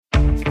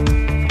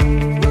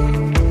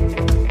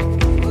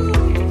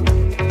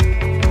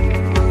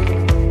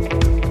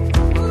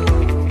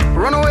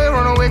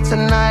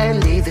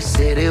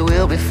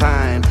be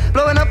fine.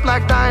 Blowing up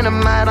like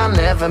dynamite, I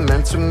never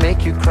meant to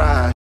make you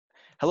cry.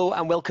 Hello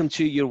and welcome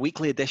to your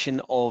weekly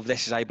edition of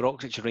This is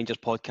Ibrox, it's your Rangers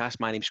podcast.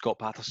 My name's Scott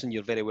Patterson,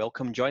 you're very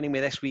welcome. Joining me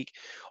this week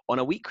on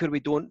a week where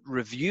we don't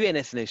review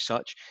anything as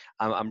such,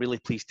 I'm really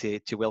pleased to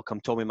welcome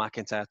Tommy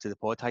McIntyre to the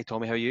pod. Hi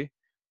Tommy, how are you?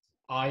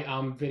 I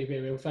am very,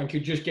 very well, thank you.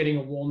 Just getting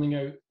a warning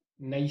out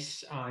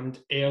nice and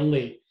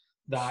early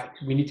that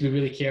we need to be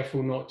really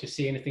careful not to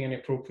say anything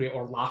inappropriate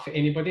or laugh at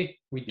anybody.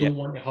 We don't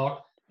want to hurt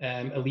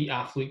elite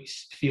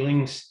athletes'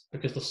 feelings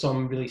because there's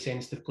some really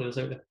sensitive players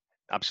out there.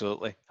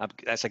 Absolutely.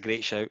 That's a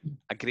great shout.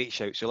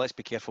 So let's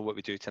be careful what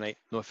we do tonight.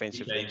 No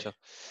offensive nature.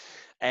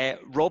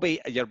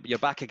 Robbie, you're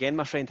back again,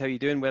 my friend. How are you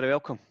doing? Very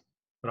welcome.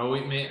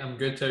 Brilliant, mate. I'm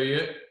good. How are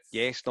you?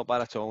 Yes, not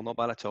bad at all.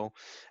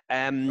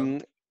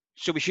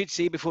 So we should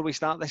say before we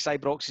start, this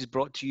Ibrox is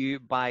brought to you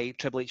by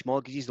Triple H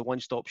Mortgages, the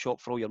one-stop shop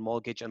for all your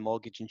mortgage and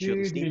mortgage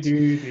insurance needs.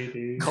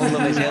 Call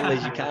them as early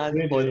as you can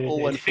on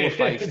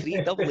 01453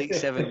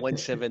 887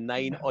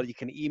 179, or you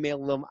can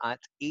email them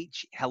at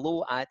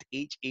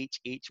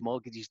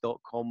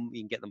hello@hhhmortgages.com.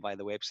 You can get them via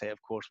the website,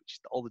 of course, which is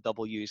all the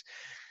W's.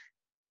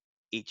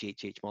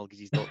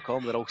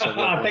 hhhmortgages.com. They're also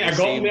available on the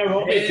same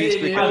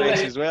Facebook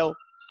address as well.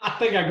 I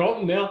think I got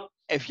them there.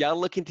 If you are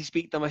looking to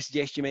speak to them, I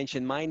suggest you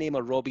mention my name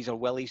or Robbie's or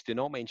Willie's. Do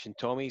not mention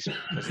Tommy's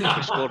because it will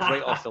be scored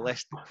right off the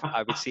list,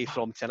 I would say,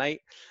 from tonight.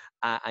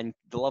 And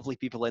the lovely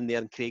people in there,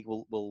 and Craig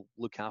will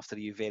look after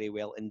you very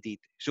well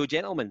indeed. So,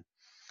 gentlemen,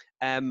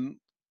 as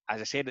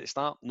I said at the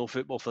start, no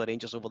football for the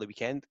Rangers over the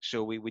weekend.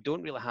 So we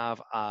don't really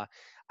have a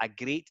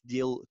great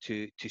deal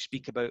to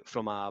speak about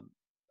from a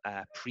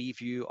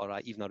preview or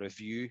even a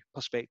review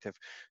perspective.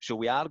 So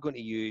we are going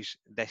to use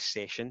this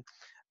session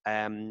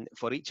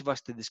for each of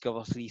us to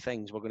discover three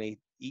things. We're going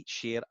to each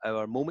share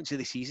our moments of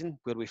the season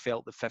where we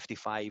felt that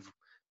 55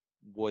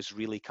 was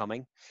really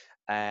coming.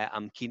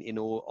 I'm keen to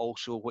know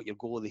also what your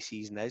goal of the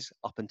season is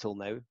up until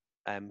now.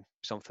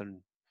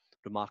 Something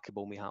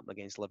remarkable may happen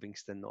against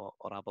Livingston or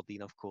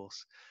Aberdeen, of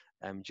course,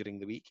 during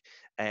the week.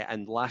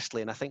 And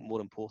lastly, and I think more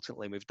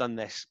importantly, we've done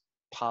this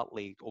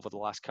partly over the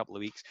last couple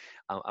of weeks,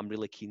 I'm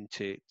really keen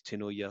to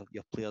know your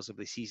players of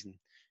the season.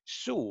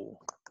 So,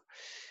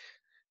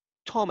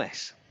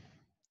 Thomas,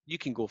 you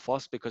can go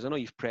first because I know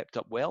you've prepped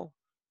up well.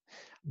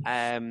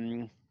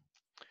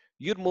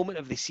 Your moment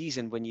of the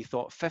season when you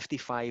thought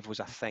 55 was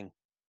a thing.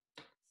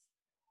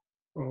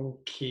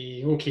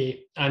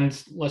 Okay.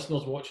 And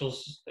listeners,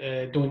 watchers,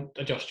 don't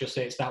adjust your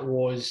sets. That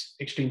was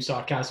extreme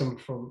sarcasm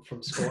from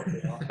Scott.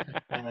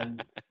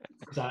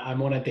 Because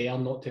I'm on a dare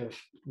not to have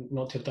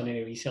done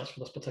any research for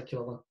this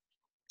particular one.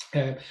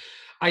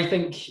 I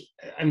think,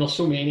 and there's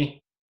so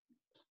many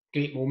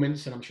great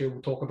moments, and I'm sure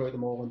we'll talk about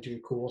them all in due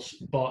course.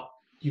 But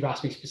you've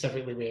asked me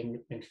specifically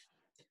when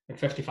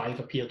 55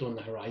 appeared on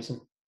the horizon,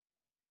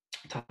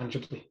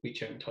 tangibly,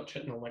 reach out and touch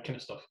it and all that kind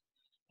of stuff.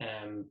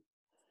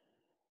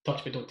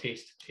 Touch but don't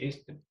taste.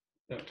 If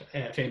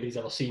anybody's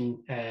ever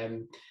seen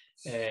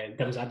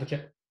Devil's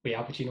Advocate with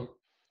Al Pacino.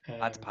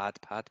 Pad.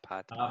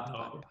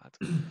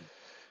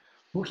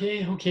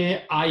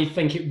 Okay. I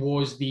think it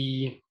was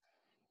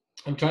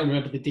I'm trying to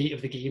remember the date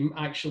of the game,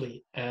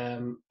 actually.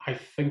 I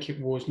think it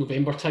was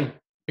November time,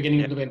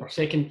 beginning of November,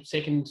 second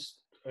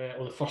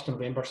or the 1st of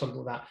November,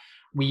 something like that.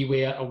 We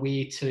were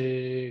away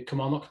to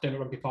Kilmarnock down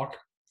at Rugby Park.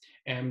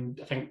 I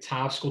think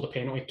Tav scored a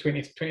penalty,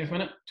 20th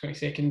minute,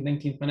 22nd,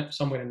 19th minute,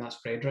 somewhere in that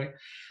spread, right?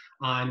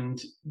 And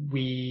so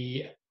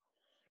it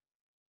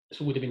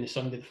would have been the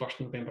Sunday, the 1st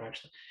of November,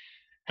 actually.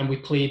 And we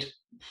played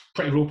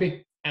pretty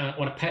ropey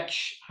on a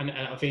pitch and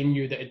at a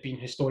venue that had been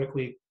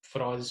historically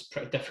for us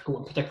pretty difficult,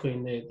 and particularly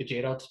in the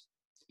Gerrard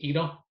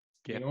era.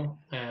 You know,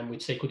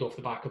 we'd cycled off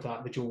the back of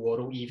that, the Joe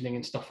Worrell evening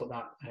and stuff like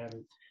that,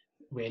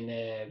 when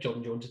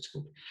Jordan Jones had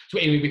scored. So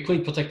anyway, we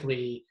played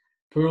particularly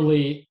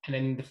poorly, and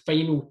in the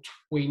final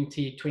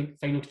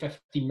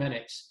 15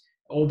 minutes,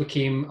 it all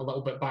became a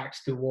little bit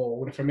backs to the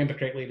wall. And if I remember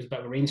correctly, it was a bit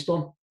of a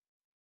rainstorm.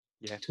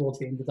 Yeah. Towards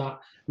the end of that, I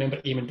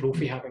remember Eamon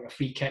Brophy having a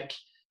free kick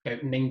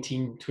about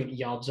 19, 20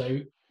 yards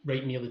out,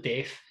 right near the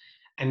death,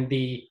 and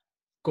they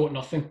got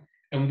nothing,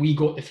 and we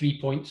got the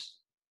 3 points.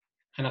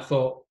 And I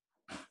thought,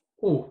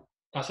 oh,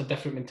 that's a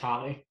different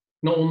mentality.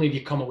 Not only have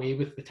you come away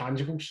with the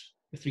tangibles,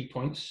 the 3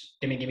 points,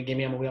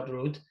 gimme, I'm away up the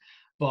road,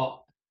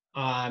 but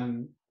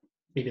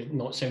maybe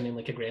not sounding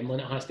like a gremlin,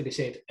 it has to be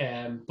said.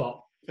 But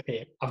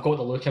hey, I've got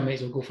the look, I might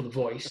as well go for the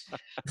voice.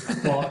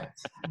 But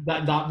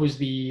that was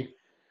the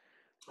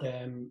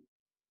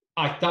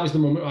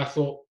moment where I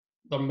thought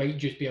there might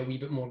just be a wee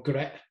bit more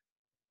grit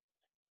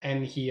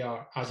in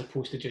here, as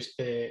opposed to just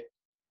the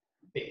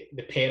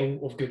peril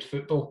of good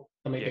football.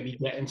 There might be a wee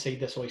bit inside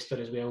this oyster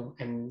as well,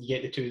 and you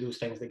get the two of those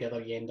things together,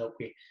 you end up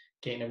with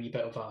getting a wee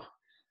bit of a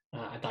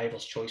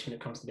diver's choice when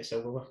it comes to the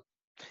silverware.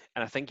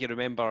 And I think you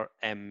remember,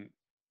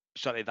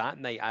 certainly that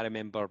night, I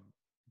remember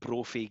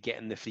Brophy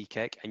getting the free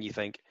kick, and you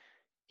think,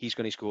 he's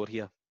going to score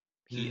here.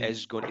 He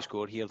is going to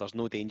score here. There's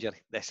no danger.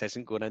 This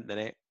isn't going into the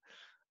net.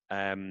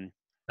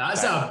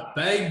 That's a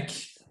big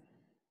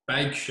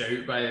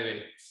shout, by the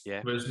way.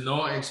 Yeah. Was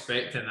not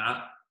expecting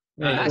that.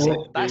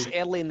 That's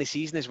early in the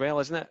season as well,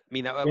 isn't it? I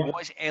mean, it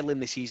was early in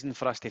the season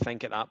for us to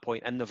think at that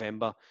point in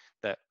November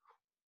that,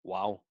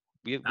 wow,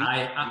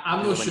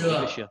 I'm not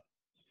sure.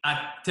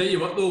 I tell you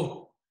what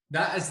though,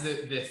 that is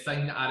the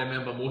thing that I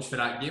remember most for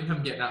that game,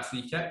 him getting that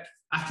free kick.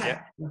 I can't.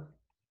 Yeah.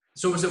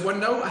 So was it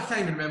 1-0? I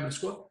can't even remember the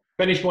score.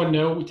 Finished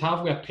 1-0. We'd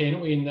have with a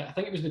penalty in I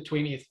think it was the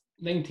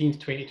 19th,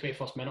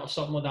 21st minute or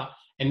something like that.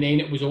 And then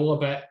it was all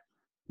about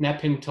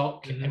nip and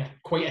tuck and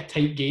quite a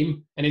tight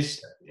game. And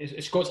as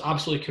Scott's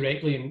absolutely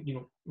correctly and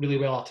really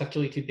well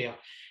articulated there,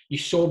 you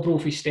saw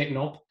Brophy stepping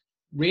up.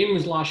 Rain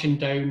was lashing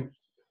down.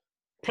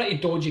 Pretty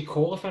dodgy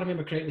call, if I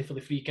remember correctly, for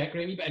the free kick,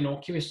 right? A wee bit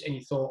innocuous, and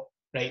you thought,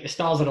 right, the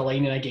stars are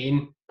aligning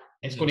again.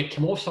 It's going to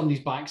come off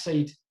somebody's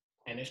backside,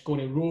 and it's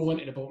going to roll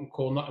into the bottom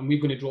corner, and we're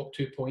going to drop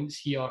 2 points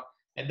here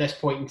at this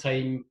point in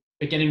time,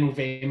 beginning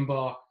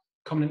November,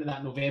 coming into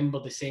that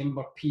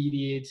November-December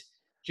period.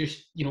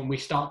 Just, we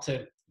start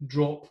to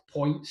drop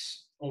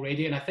points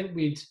already, and I think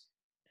we'd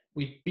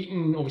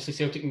beaten, obviously,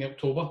 Celtic in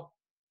October,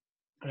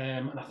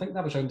 and I think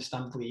that was around the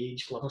Stamford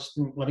Bridge,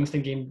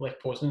 Livingston game, Lech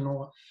Poznan and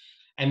all that.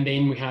 And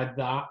then we had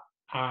that,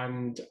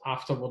 and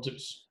afterwards it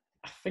was,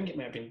 I think it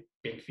might have been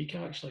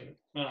Benfica actually.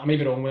 I may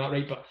be wrong with that,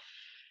 right? But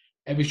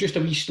it was just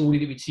a wee story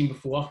that we'd seen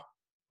before.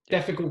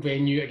 Difficult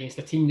venue against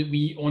a team that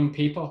we, on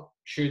paper,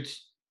 should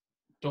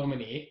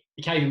dominate.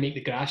 You can't even make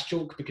the grass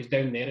joke because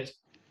down there it's,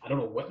 I don't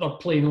know what they're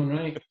playing on,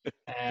 right?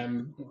 I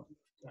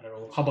don't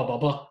know, Hubba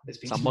Bubba.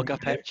 It's a mugger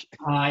pitch.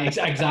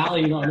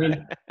 Exactly, you know what I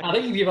mean? I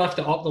think if you lift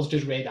it up, there's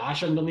just red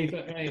ash underneath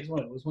it, right? It's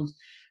one of those ones.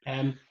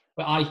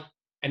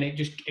 And it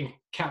just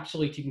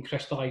encapsulated and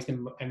crystallised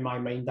in my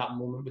mind that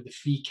moment with the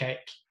free kick,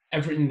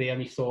 everything there,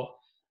 and you thought,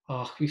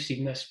 we've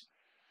seen this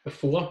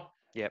before.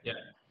 Yep. Yeah.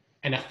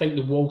 And I think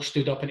the wall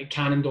stood up and it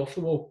cannoned off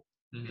the wall.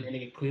 And then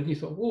it cleared, and you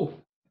thought, whoa.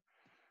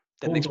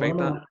 Didn't expect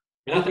that.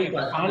 I think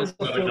the fans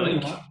are feeling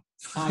that.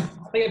 I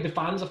think if the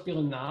fans are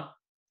feeling that,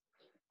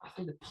 I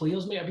think the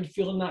players might have been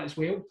feeling that as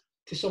well,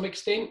 to some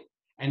extent.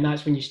 And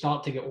that's when you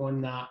start to get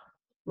on that,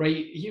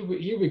 right, here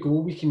we go,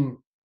 we can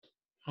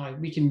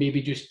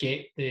maybe just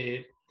get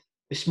the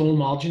small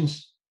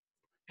margins,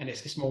 and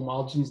it's the small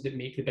margins that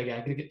make the big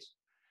aggregates.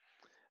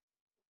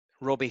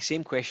 Robbie,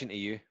 same question to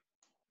you.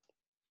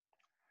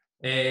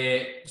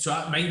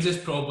 So mine's is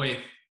probably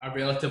a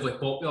relatively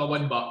popular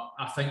one, but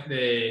I think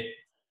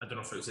I don't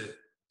know if it was the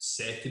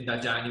 2nd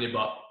of January,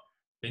 but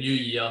the new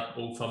year,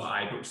 Old Firm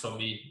at Ibrox for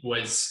me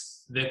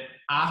was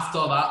after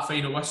that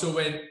final whistle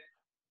went,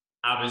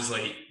 I was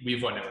like,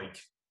 we've won the league.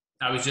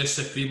 I was just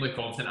supremely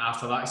confident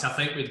after that, because I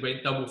think we'd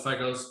went double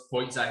figures,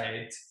 points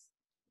ahead.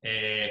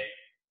 I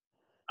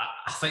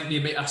think they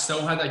might have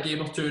still had a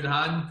game or two in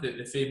hand,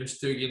 the famous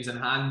 2 games in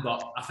hand,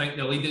 but I think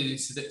the lead didn't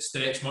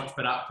stretch much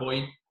by that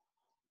point.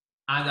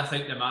 And I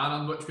think the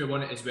manner in which we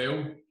won it as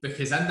well,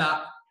 because in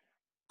that,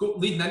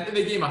 leading into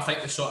the game, I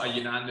think the sort of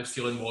unanimous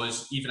feeling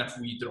was, even if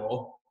we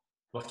draw,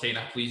 we're kind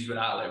of pleased with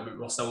that, like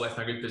we're still left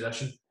in a good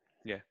position.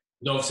 Yeah.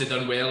 We'd obviously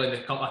done well in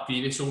the couple of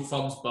previous Old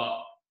Firms,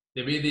 but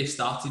the way they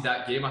started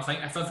that game, I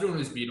think if everyone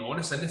was being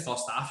honest, in the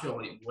first half, you're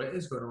like, what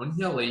is going on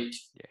here? Like,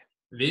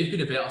 they've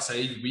been a better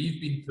side, we've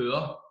been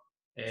poor,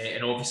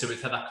 and obviously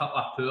we've had a couple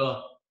of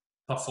poor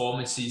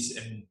performances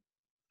and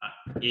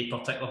a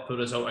particular poor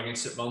result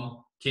against St Mirren,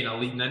 kind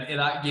of leading into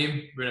that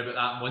game, around about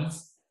that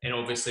month. And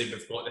obviously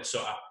we've got this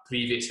sort of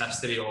previous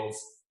history of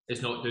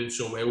us not doing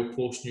so well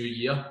post-New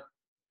Year.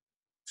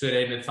 So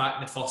then, in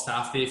fact, in the first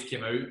half, they've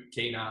come out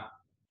kind of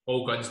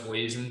all guns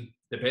blazing,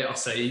 the better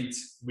side.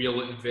 We're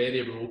looking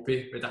very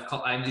ropey with a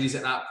couple of injuries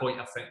at that point.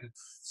 I think,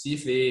 see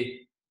if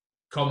they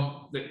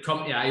come to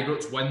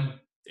Ibrox, win.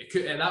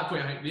 At that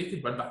point, I think they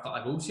could win by a couple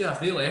of goals here.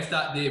 If they left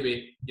that day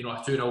with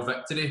a 2-0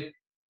 victory,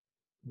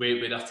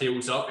 with their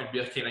tails up, and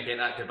we're kind of getting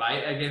that goodbye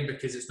again,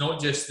 because it's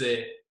not just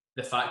the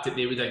fact that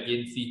they would have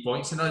gained 3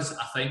 points in us.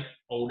 I think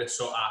all the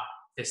sort of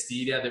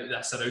hysteria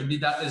that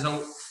surrounded that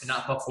result and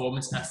that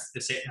performance, if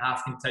the second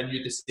half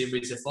continued the same way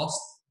as the first,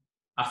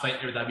 I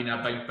think it would have been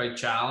a big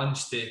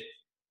challenge to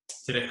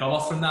recover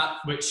from that,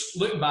 which,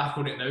 looking back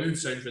on it now,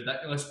 sounds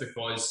ridiculous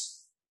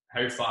because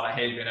how far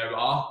ahead we now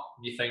are.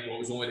 You think, well, it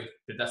was only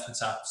the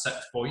difference of 6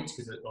 points,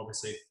 because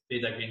obviously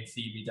they'd have gained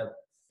 3, we'd have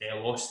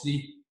lost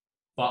 3.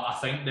 But I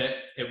think that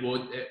it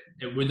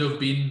would have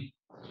been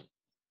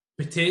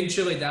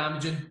potentially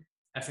damaging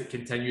if it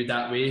continued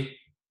that way.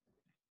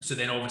 So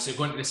then obviously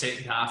going to the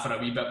second half are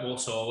a wee bit more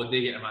solid,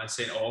 they get a man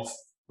sent off.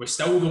 We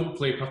still don't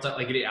play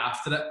particularly great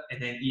after it,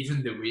 and then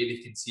even the way they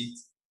concede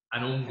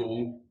an own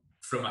goal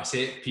from a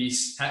set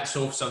piece, hits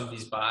off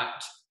somebody's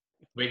back,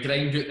 we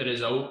grind out the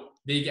result,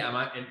 they get a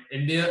man,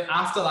 and there,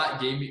 after that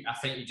game, I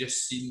think you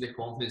just seen the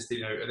confidence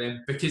taken out of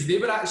them, because they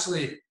were going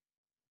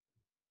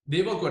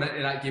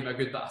into that game a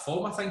good bit of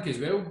form, I think, as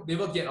well. They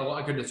were getting a lot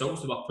of good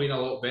results, they were playing a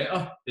lot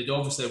better. They'd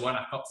obviously won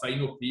a cup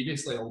final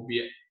previously,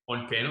 albeit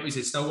on penalties.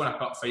 They'd still won a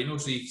cup final,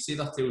 so you can see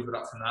their tails were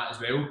up from that as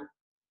well.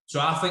 So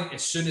I think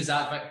as soon as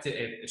that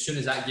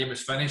game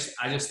was finished,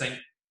 I just think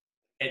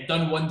it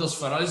done wonders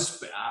for us,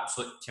 but it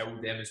absolutely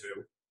killed them as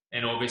well.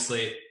 And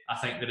obviously, I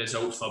think the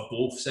results for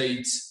both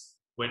sides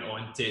went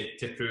on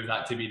to prove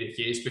that to be the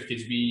case,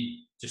 because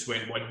we just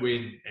went one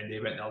way and they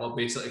went the other,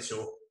 basically.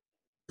 So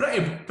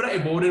pretty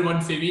boring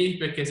one for me,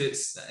 because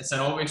it's an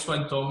obvious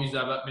one. Tommy's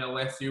a bit more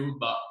left field,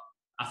 but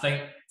I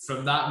think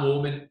from that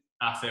moment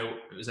I felt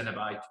it was in a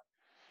bag.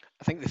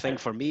 I think the thing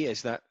for me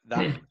is that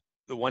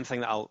the one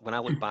thing that when I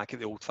look back at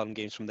the Old Firm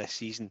games from this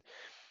season,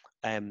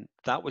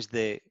 that was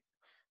the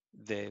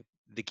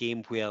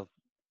game where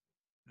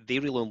they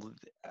really only,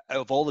 out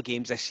of all the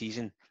games this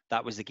season,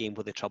 that was the game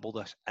where they troubled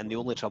us, and they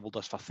only troubled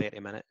us for 30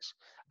 minutes.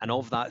 And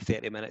of that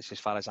 30 minutes, as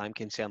far as I'm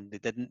concerned, they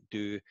didn't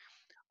do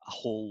a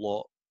whole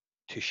lot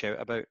to shout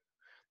about.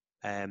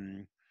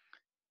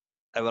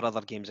 Our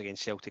other games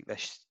against Celtic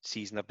this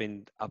season have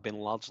been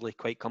largely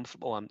quite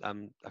comfortable.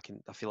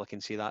 I feel I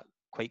can say that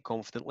quite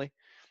confidently.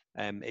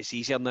 It's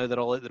easier now they're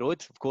all out the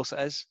road, of course it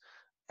is.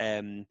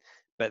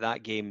 But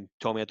that game,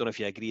 Tommy, I don't know if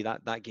you agree,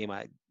 that game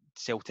at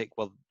Celtic,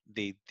 well,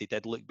 they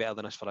did look better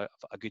than us for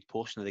a good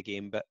portion of the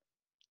game, but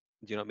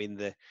do you know what I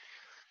mean?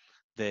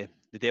 The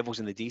devil's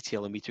in the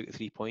detail, and we took the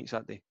 3 points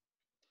that day.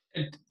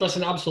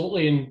 Listen,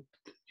 absolutely, and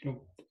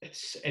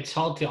it's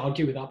hard to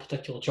argue with that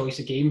particular choice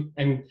of game.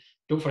 And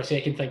don't for a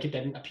second think it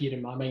didn't appear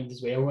in my mind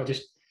as well. I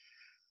just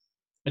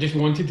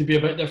wanted to be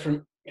a bit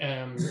different.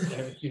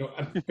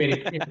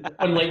 Very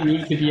unlike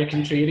me to be a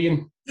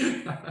contrarian.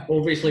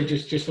 Obviously,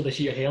 just for the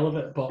sheer hell of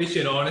it. But at least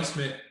you're honest,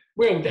 mate.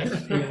 Well,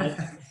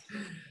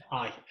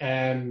 aye.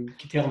 Can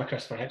tell I'm a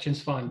Christopher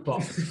Hitchens fan, but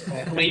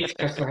late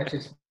Christopher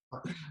Hitchens.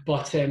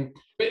 But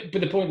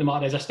the point of the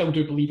matter is, I still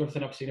do believe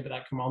everything I've seen about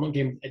that Kilmarnock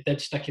game. It did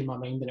stick in my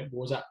mind, and it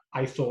was,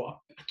 I thought,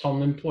 a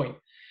turning point.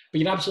 But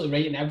you're absolutely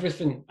right in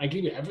everything. I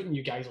agree with everything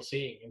you guys are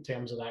saying in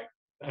terms of that.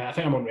 I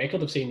think I'm on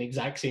record of saying the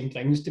exact same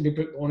things, to be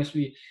honest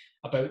with you,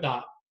 about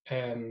that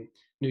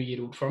New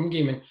Year Old Firm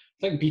game. And I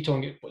think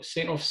Beaton got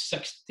sent off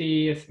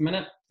 60th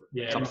minute.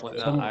 Yeah, something like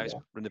that. I was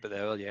running about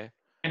the hour, yeah.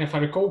 And if I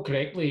recall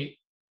correctly,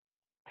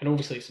 and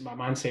obviously it's my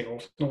man sent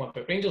off,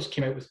 but Rangers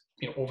came out with,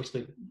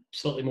 obviously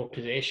slightly more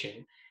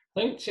possession.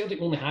 I think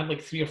Celtic only had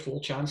like 3 or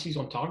 4 chances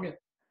on target.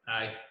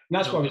 Aye. And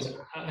that's what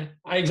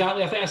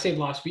exactly. I think I said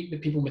last week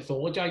that people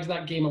mythologise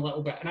that game a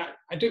little bit, and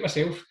I do it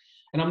myself.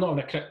 And I'm not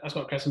that's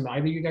not criticism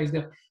either, you guys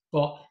there.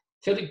 But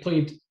Celtic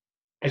played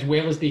as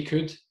well as they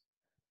could,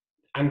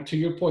 and to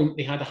your point,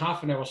 they had a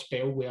half an hour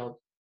spell where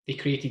they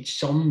created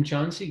some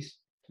chances.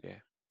 Yeah.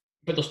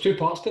 But there's 2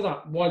 parts to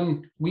that.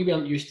 One, we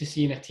weren't used to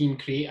seeing a team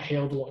create a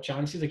hell of a lot of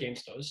chances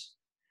against us,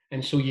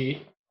 and so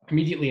you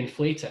immediately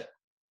inflate it.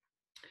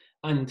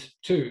 And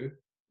 2,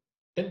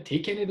 didn't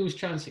take any of those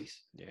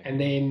chances, and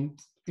then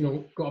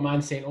got a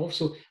man sent off.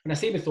 So when I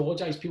say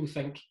mythologise, people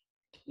think,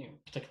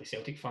 particularly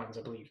Celtic fans,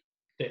 I believe,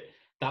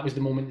 that was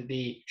the moment that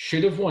they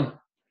should have won.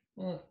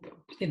 Well, it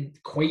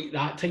wasn't quite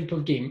that type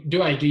of game.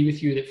 Do I agree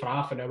with you that for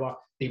half an hour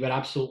they were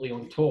absolutely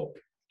on top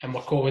and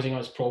were causing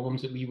us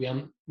problems that we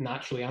weren't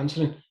naturally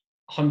answering?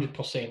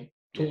 100%,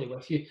 totally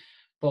with you.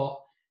 But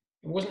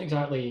it wasn't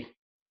exactly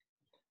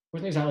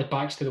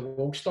backs to the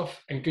wall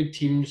stuff, and good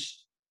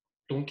teams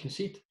don't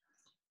concede.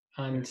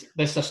 And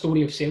this is a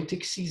story of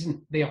Celtic's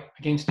season there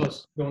against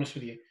us, to be honest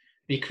with you.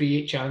 They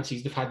create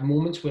chances. They've had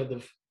moments where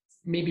they've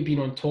maybe been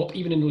on top,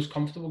 even in those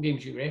comfortable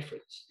games you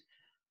reference,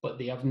 but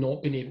they have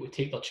not been able to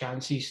take their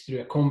chances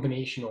through a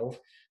combination of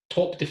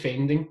top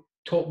defending,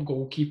 top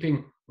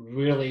goalkeeping,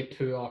 really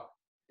poor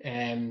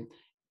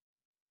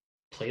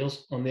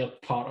players on their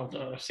part. Of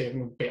a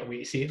better way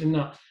to say it than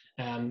that.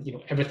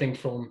 Everything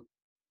from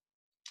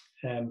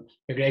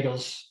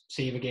McGregor's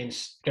save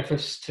against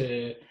Griffiths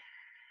to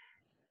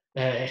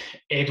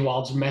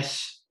Edouard's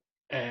miss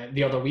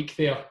the other week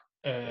there.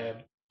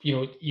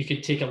 You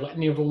could take a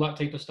litany of all that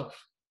type of stuff.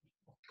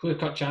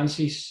 Clear-cut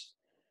chances,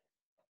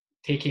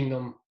 taking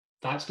them,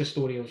 that's the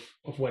story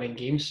of winning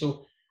games.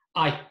 So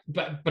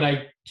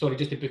sorry,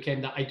 just to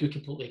bookend that, I do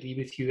completely agree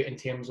with you in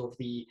terms of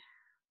the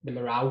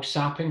morale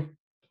sapping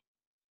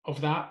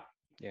of that.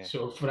 Yeah.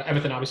 So for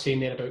everything I was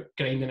saying there about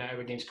grinding it out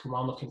against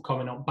Kilmarnock and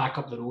coming back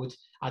up the road,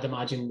 I'd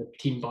imagine the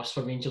team bus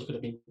for Rangers would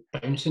have been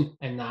bouncing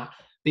in that.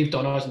 They've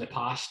done us in the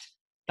past.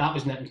 That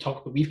was nit and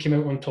tuck, but we've come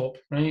out on top,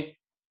 right?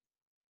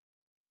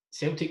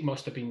 Celtic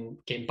must have been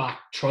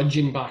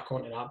trudging back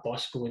onto that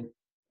bus going,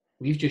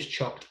 we've just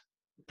chucked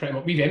pretty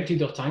much, we've emptied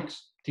their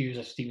tanks, to use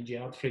a Steven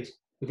Gerrard phrase.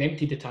 We've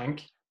emptied the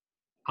tank,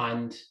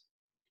 and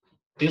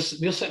they're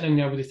sitting in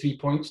there with the 3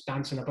 points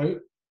dancing about,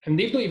 and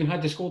they've not even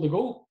had to score the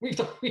goal. We've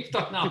done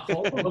that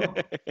for them.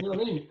 You know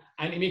what I mean?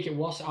 And to make it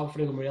worse,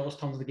 Alfredo Morelos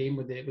turns the game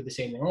with the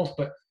sending off,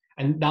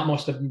 and that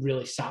must have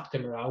really sapped the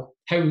morale.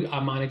 How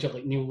a manager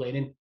like Neil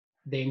Lennon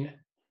then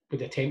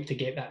would attempt to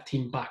get that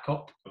team back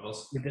up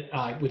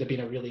would have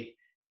been a really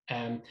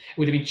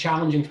would have been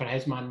challenging for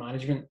his man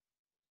management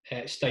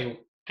style,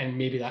 and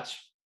maybe that's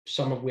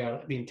some of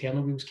where the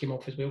internal wheels came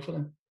off as well for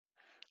them.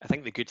 I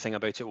think the good thing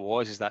about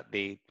it is that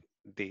they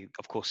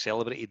of course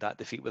celebrated that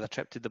defeat with a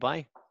trip to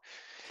Dubai.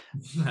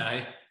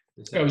 Aye.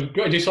 Well, you've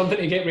got to do something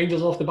to get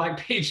Rangers off the back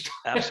page.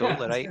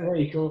 Absolutely right. There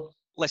you go.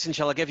 Listen,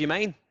 shall I give you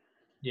mine?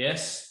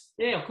 Yes.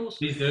 Yeah, of course.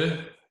 Please do.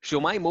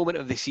 So my moment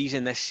of the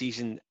season this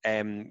season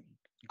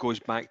goes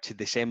back to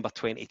December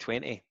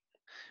 2020.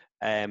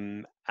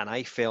 and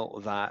I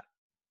felt that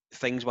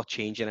things were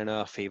changing in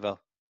our favour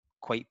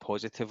quite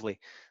positively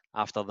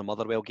after the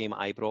Motherwell game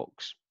at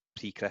Ibrox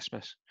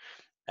pre-Christmas.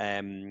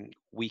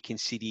 We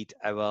conceded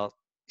our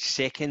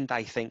second,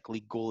 I think,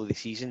 league goal of the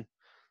season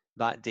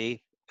that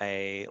day.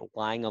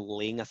 Lang or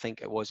Lane, I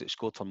think it was, it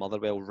scored for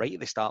Motherwell right at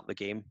the start of the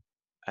game.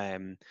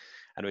 And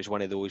it was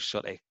one of those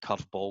sort of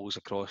curved balls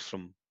across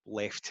from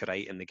left to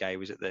right, and the guy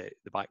was at the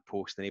back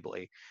post and able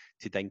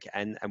to dink it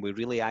in.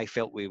 And I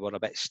felt we were a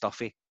bit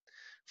stuffy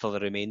for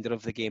the remainder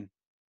of the game.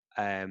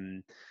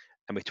 And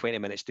with 20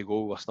 minutes to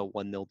go, we were still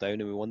 1-0 down,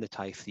 and we won the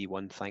tie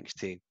 3-1 thanks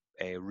to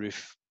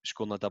Roof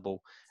scoring a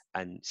double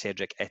and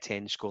Cedric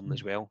Etienne scoring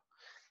as well.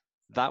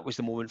 That was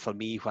the moment for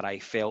me where I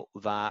felt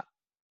that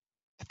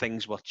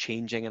things were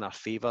changing in our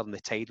favour and the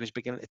tide was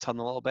beginning to turn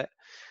a little bit.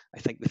 I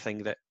think the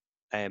thing that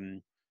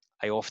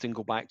I often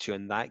go back to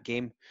in that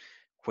game,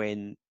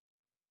 when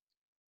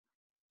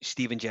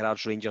Steven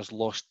Gerrard's Rangers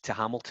lost to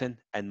Hamilton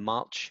in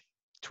March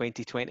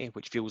 2020,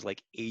 which feels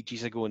like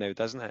ages ago now,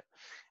 doesn't it?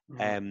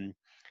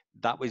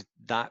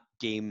 That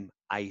game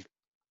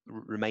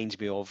reminds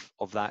me of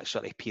that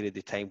sort of period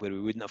of time where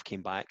we wouldn't have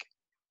came back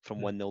from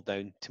 1-0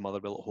 down to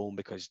Motherwell at home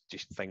because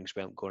just things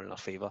weren't going in our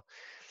favour.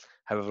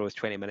 However, with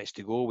 20 minutes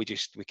to go, we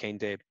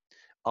kind of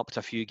upped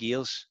a few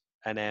gears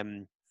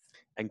and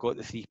got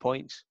the 3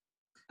 points.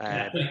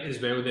 I think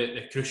as well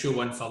the crucial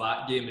one for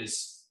that game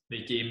is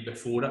the game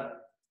before it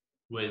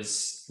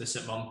was the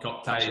St Mirren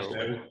Cup tie as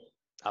well.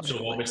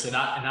 Absolutely. So obviously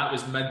that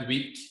was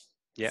midweek.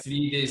 Yep.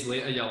 3 days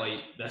later, you're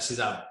like, this is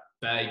a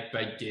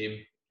big game.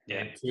 Yeah.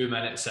 And 2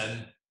 minutes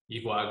in,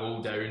 you got a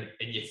goal down,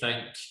 and you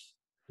think,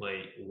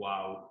 like,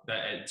 wow,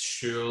 that it's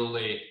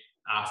surely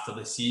after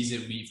the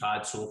season we've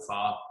had so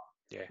far,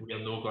 we're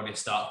not going to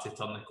start to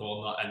turn the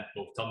corner and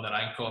turn the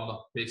rank corner,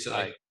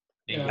 basically.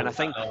 And I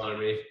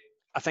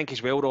think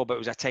as well, Rob, it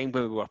was a time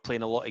when we were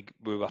playing a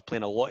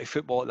lot of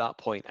football at that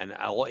point, and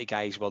a lot of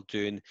guys were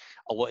doing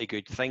a lot of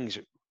good things.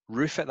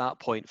 Roof at that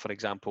point, for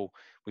example,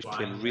 was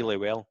playing really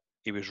well.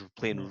 He was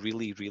playing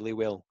really, really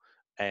well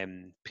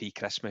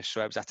pre-Christmas.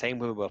 So it was a time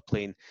when we were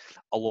playing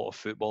a lot of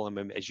football, and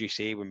when, as you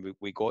say, when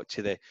we got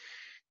to the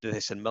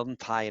St Mirren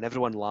tie, and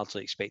everyone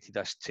largely expected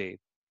us to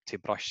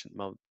brush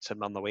St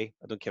Mirren away.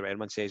 I don't care what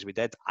anyone says, we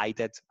did. I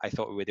did. I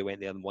thought we would have went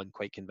there and won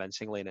quite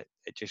convincingly, and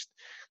it just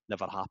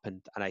never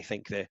happened. And I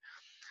think the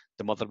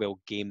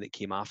Motherwell game that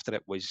came after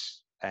it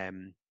was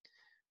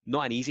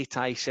not an easy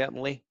tie,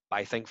 certainly, but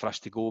I think for us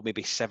to go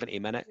maybe 70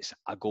 minutes,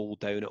 a goal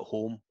down at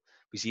home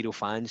with zero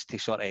fans to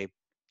sort of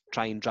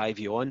try and drive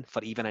you on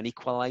for even an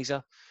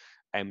equaliser,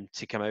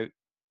 to come out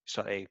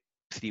sort of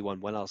 3-1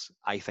 winners,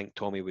 I think,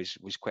 Tommy, was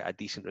quite a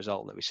decent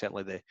result, and it was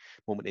certainly the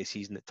moment of the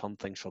season that turned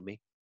things for me.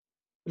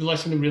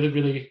 Listening, really,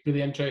 really,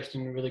 really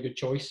interesting and really good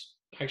choice,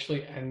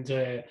 actually. And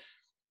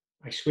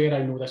I swear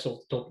I know this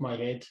off the top of my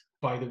head,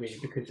 by the way,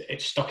 because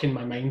it's stuck in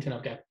my mind and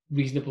I've got a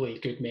reasonably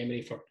good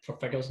memory for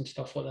figures and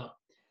stuff like that.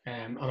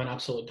 I'm an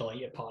absolute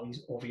delight at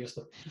parties,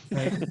 obviously.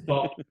 Right?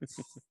 But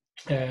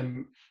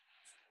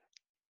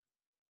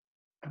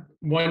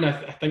one,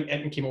 I think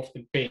Itten came off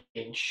the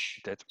bench,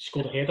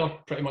 scored a header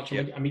pretty much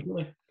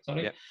immediately. Is that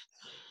right? Yep.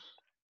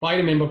 But I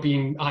remember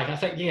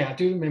I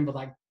do remember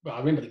that. Well, I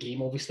remember the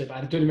game, obviously, but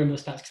I do remember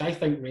the stats because I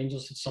think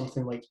Rangers had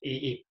something like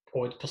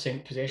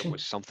 80% possession. It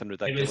was something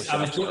ridiculous.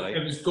 I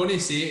was going to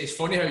say, it's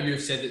funny how you've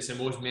said it's the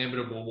most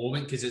memorable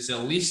moment because it's the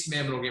least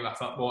memorable game of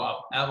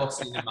football I've ever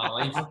seen in my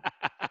life.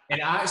 And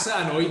it actually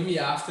annoyed me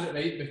after it,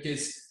 right?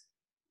 Because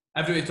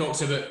everybody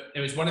talks about it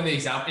was one of the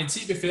examples. And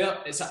see, to be fair,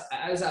 it's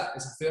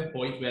a fair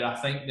point where I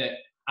think that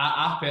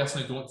I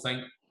personally don't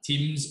think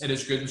teams are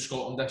as good in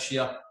Scotland this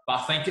year, but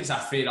I think it's a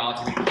fair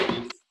argument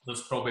that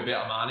there's probably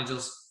better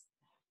managers.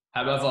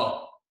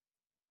 However,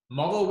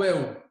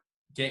 Motherwell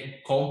getting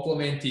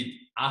complimented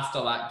after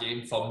that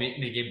game for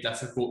making the game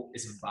difficult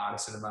is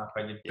embarrassing in my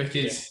opinion.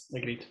 Because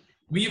agreed.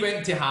 We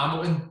went to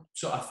Hamilton,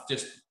 sort of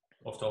just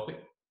off topic.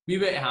 We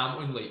went to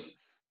Hamilton like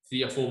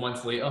 3 or 4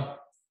 months later.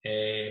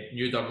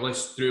 New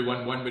Douglas drew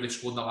 1-1 with a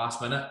score in the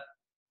last minute.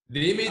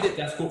 They made it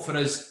difficult for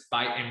us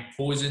by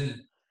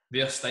imposing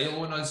their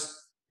style on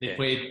us. They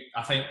played,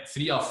 I think,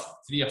 3 or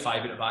 5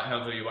 at the back,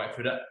 however you want to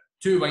put it.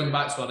 2 wing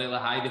backs were really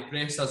high. They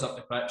pressed us up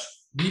the pitch.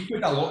 We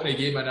put a lot of the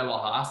game in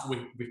our half.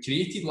 We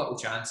created little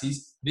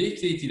chances. They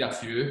created a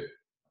few.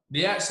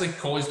 They actually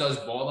caused us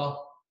bother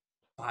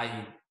by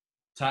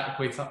trying to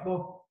play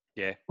football.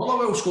 Yeah.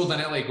 Motherwell scored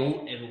an early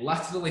goal and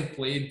literally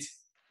played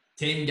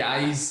 10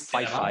 guys.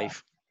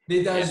 5-5.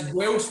 They did as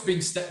well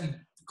been sticking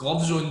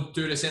gloves on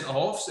 2 of the centre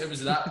halves. It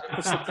was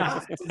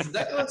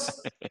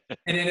ridiculous.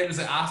 And then it was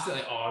like after,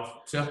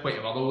 fair play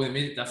to Motherwell, they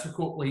made it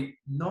difficult.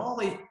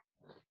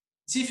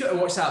 See if you were to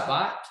watch that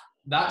back,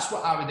 that's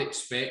what I would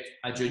expect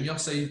a junior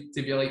side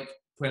to be like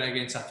playing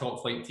against a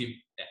top flight team.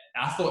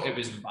 I thought it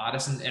was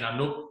embarrassing, and I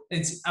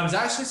was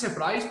actually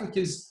surprised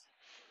because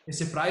it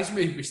surprised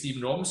me with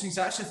Stephen Robinson because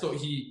I actually thought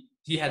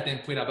he had then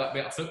played a bit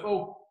better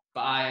football.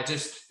 But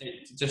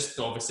just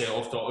obviously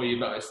off top of you,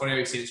 but it's funny how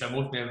you say it's your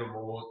most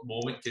memorable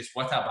moment because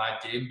what a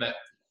bad game. But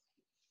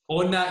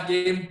on that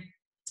game,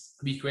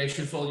 wee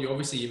question for you,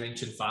 obviously you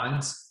mentioned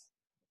fans.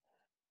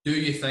 do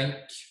you think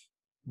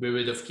we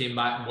would have came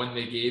back and won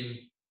the game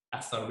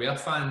if there were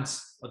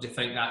fans, or do you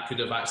think that could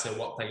have actually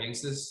worked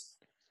against us?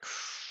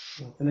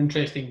 It's an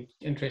interesting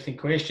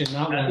question.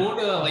 That one.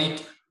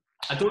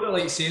 I don't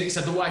really like saying it because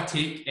I don't want to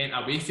take it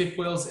away from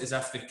players as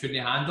if they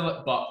couldn't handle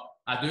it, but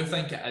I do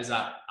think it is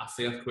a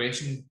fair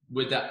question.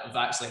 Would it have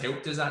actually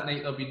helped us that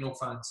night there being no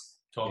fans?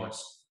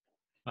 Thomas,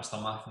 Mr.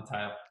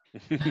 McIntyre.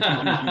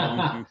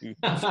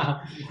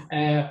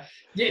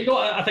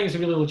 I think it's a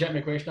really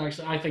legitimate question.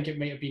 Actually, I think it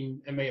might have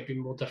been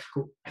more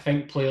difficult. I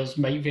think players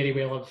might very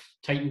well have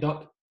tightened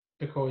up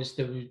because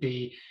there would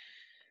be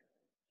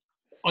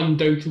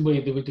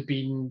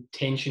been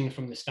tension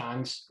from the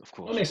stands. Of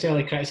course, not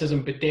necessarily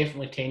criticism, but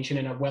definitely tension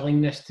and a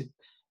willingness to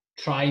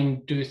try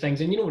and do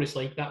things. And you know what it's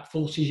like, that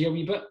forces you a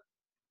wee bit.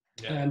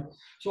 Yeah.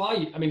 So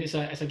I mean, it's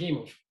a game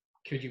of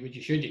could you, would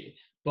you, should you?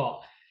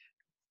 But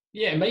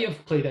yeah, it might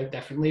have played out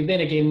differently. Then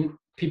again,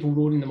 people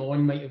roaring them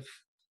on might have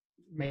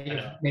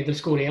made them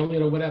score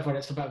earlier or whatever.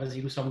 It's a bit of a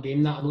zero-sum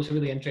game. That, although it's a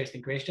really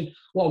interesting question.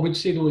 What I would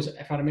say though is,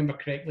 if I remember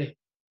correctly,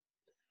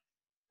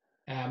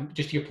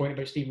 just to your point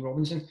about Stephen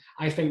Robinson,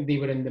 I think they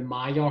were in the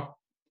mire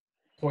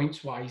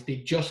points-wise. They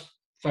just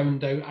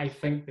found out, I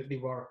think, that they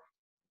were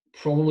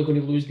probably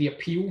going to lose the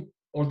appeal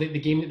or the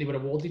game that they were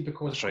awarded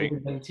because of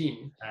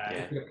COVID-19.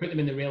 They could have put them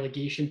in the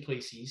relegation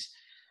places,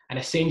 and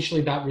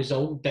essentially that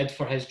result did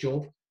for his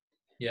job.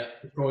 Yeah,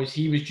 because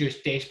he was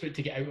just desperate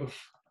to get out of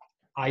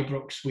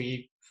Ibrox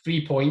with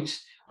 3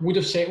 points, would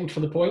have settled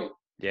for the point.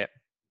 Yeah,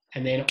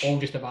 and then it all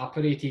just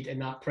evaporated,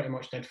 and that pretty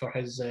much did for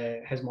his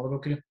Motherwell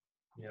career.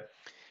 Yeah.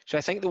 So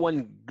I think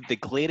the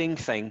glaring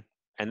thing,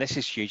 and this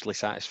is hugely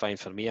satisfying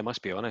for me, I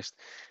must be honest,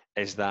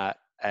 is that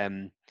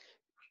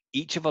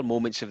each of our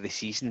moments of the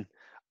season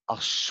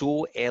are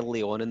so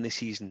early on in the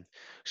season.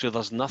 So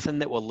there's nothing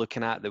that we're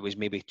looking at that was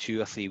maybe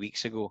 2 or 3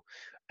 weeks ago,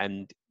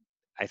 and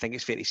I think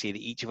it's fair to say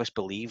that each of us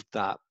believed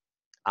that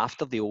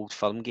after the Old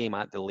Firm game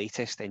at the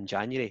latest in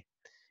January,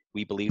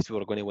 we believed we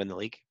were going to win the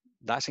league.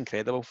 That's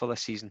incredible for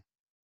this season.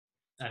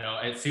 I know,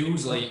 it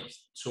feels like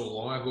so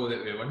long ago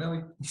that we won the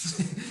league.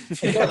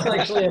 It does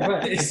actually a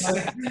bit.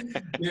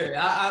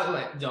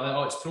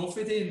 It's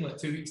trophy day in like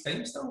 2 weeks'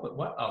 time still. But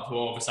what?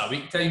 Well, obviously a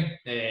week time.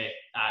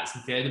 It's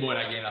incredible,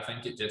 and again, I think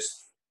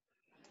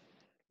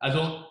I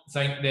don't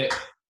think that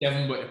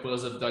given what the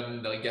players have done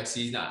in the league this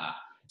season, I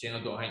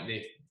generally don't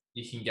think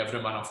you can give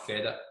them enough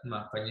credit, in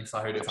my opinion, for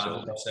how they've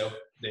handled themselves.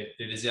 They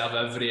deserve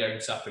every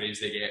ounce of praise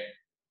they get,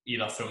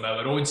 either from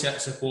our own set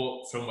of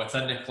support, from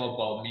within the club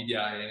or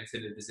media, or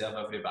anything. They deserve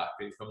every bit of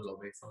praise comes our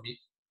way from me.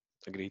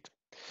 Agreed.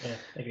 Yeah,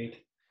 agreed.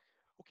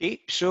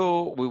 Okay,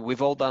 so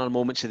we've all done our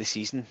moments of the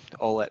season,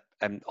 all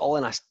in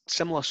a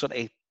similar sort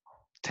of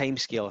time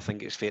scale, I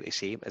think it's fair to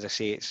say. As I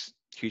say, it's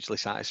hugely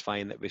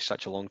satisfying that it was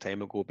such a long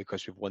time ago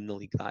because we've won the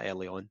league that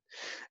early on.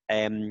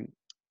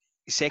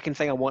 Second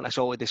thing I want us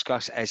all to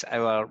discuss is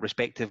our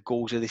respective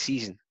goals of the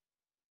season.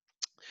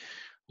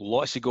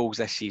 Lots of goals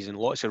this season,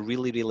 lots of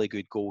really, really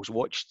good goals.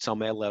 Watched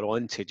some earlier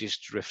on to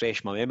just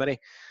refresh my memory.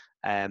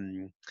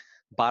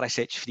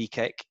 Barisic free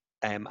kick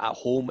at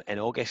home in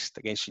August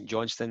against St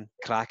Johnstone,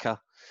 cracker.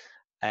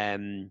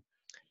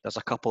 There's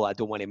a couple I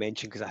don't want to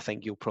mention because I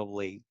think you'll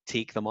probably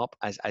take them up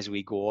as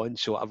we go on.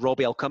 So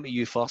Robbie, I'll come to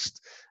you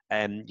first.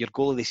 Your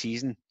goal of the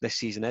season this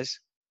season is?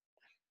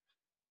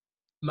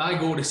 My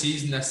goal of the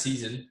season this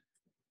season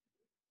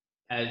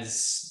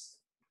is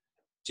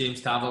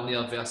James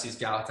Tavernier versus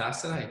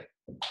Galatasaray.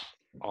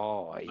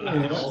 Oh,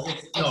 yeah.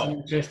 That's an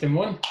interesting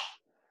one.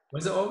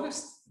 Was it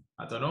August?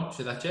 I don't know.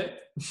 Should I check?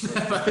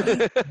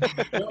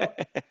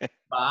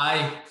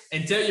 Aye.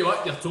 And tell you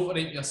what, you're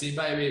totally right. You're saying,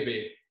 by the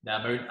way, the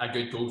amount of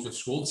good goals we've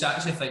scored. So I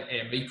actually think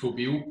Michael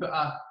Beale put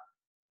a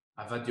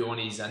video on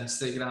his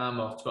Instagram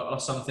or Twitter or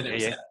something. It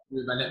was a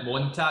 2-minute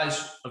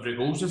montage of the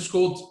goals we've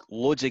scored.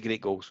 Loads of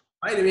great goals.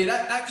 By the way,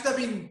 that could have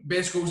been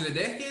best goals of the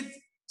decade.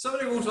 Some of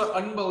the goals were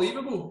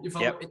unbelievable.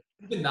 Even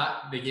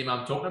the game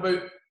I'm talking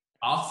about,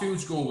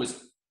 Arfield's goal was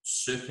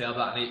superb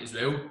that night as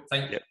well. I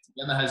think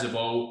Gemma has the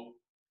ball,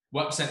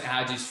 whips into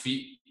Hadji's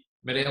feet,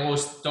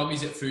 Morelos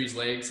dummies it through his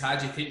legs,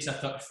 Hadji takes a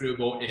touch through the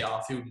ball to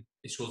Arfield,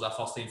 he scores a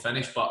first time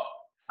finish. But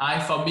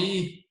for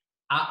me,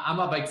 I'm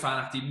a big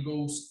fan of team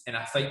goals, and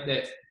I think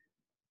that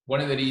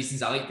one of the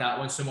reasons I like that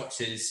one so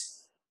much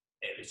is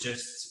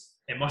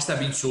it must have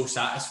been so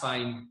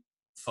satisfying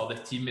for the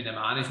team and the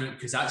management,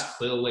 because that's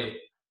clearly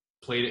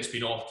play that's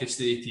been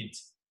orchestrated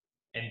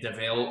and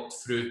developed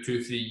through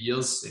 2-3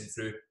 years and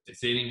through the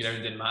training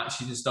ground and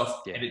matches and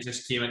stuff, and it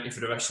just came into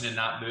fruition in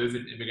that move,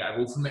 and we got a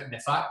goal from it. And the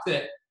fact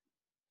that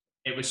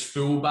it was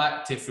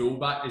fullback to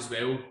fullback as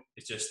well,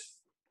 it's just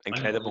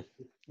incredible.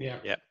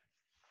 Yeah.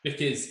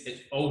 Because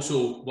it's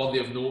also worthy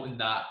of noting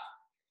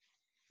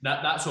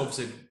that's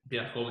obviously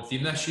been a common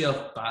theme this year.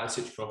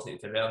 Barisic crossing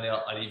it to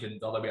Tavernier, or even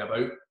the other way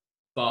about.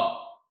 But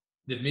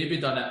they've maybe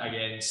done it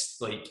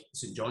against like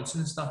St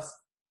Johnstone and stuff,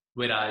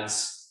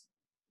 whereas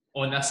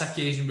on this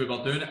occasion we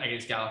were doing it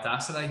against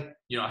Galatasaray,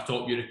 a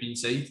top European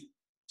side.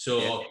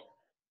 So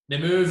the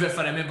move, if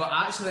I remember,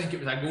 I actually think it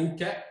was a goal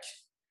kick.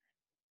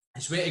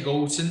 It's way to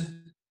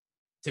Goldson.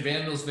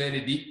 Tavernier's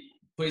very deep.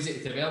 plays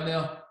it to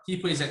Tavernier. He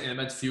plays into the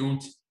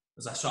midfield.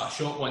 There's a sort of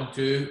short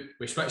 1-2.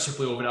 We switch the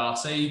play over the other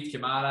side.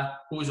 Kamara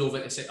goes over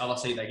to the other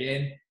side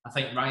again. I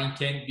think Ryan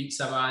Kent beats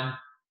a man,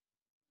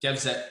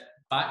 gives it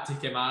back to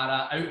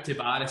Kamara, out to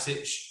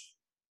Barisic.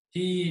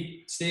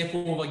 He step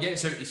over,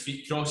 gets out his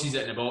feet, crosses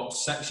it in the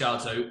box, 6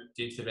 yards out.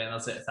 James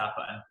Tavernier's there to tap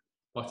it in.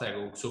 What a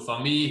goal. So for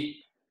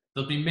me,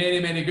 there'll be many,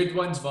 many good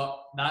ones, but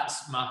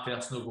that's my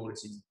personal goal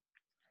this season.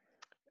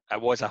 It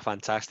was a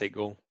fantastic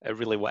goal. It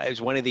really was. It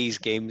was one of these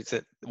games,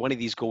 one of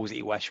these goals that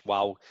you wish,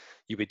 wow,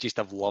 you would just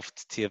have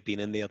loved to have been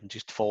in there and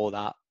just follow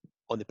that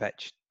on the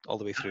pitch all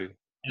the way through.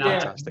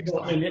 Fantastic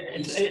stuff. I mean,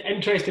 it's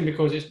interesting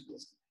because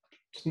it's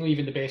not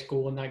even the best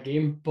goal in that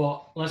game,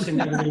 but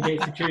listen, everybody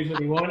gets to choose what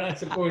they want, I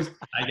suppose.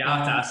 I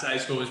have to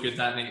say, goal was good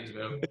that night as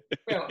well.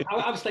 Well,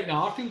 I was thinking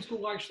Arfield's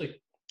goal, actually.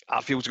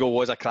 Arfield's goal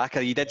was a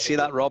cracker. You did say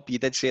that, Rob. You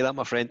did say that,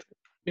 my friend.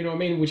 You know what I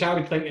mean? Which I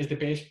would think is the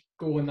best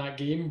goal in that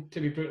game, to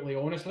be brutally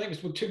honest. I think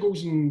it was 2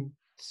 goals in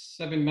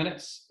 7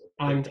 minutes,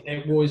 and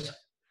it was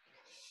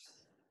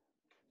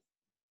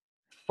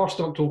 1st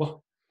of October.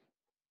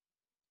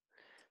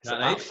 Is that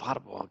right? Far?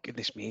 Oh,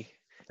 goodness me.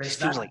 It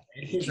feels like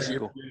ages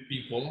ago.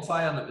 European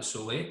qualifier and it was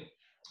so late.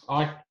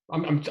 I'm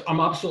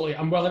absolutely,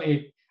 I'm willing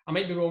to, I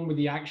might be wrong with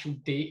the actual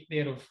date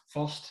there of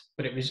 1st,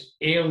 but it was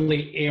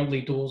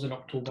early doors in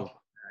October.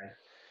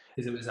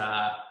 Because it was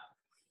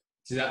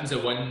that was a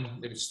one,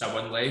 it was just a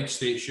one leg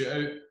straight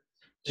shootout.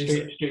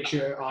 Straight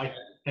shootout, aye.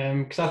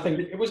 Because I think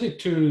it wasn't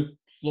too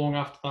long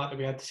after that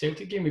we had the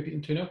Celtic game, we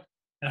beat them 2-0.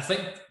 And I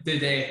think,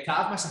 did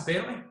Tav miss a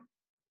penalty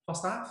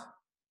first half?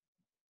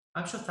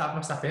 I'm sure Tav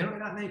missed a penalty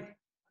that night.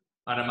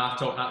 Or am I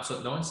talking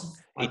absolute nonsense?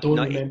 I don't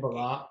remember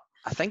that.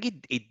 I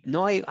think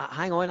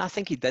hang on, I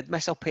think he did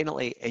miss a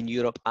penalty in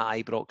Europe at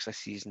Ibrox this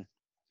season.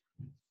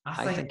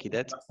 I think he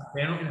did. Missed a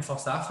penalty in the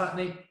first half that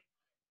night.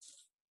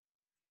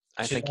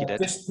 I think he did.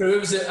 Just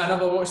proves it. I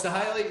never watched the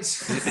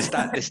highlights.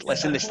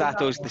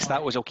 The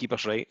stat will keep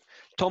us right.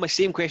 Thomas,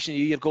 same question to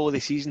you. Your goal of the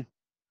season.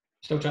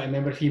 Still trying to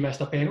remember if he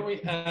missed a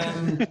penalty.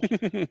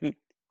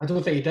 I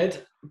don't think he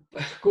did.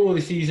 Goal of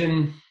the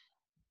season,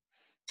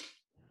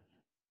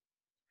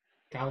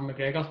 Callum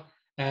McGregor.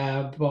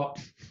 But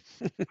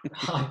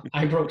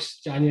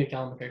Ibrox, January,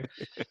 Callum McGregor.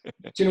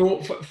 Do you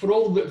know, for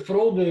all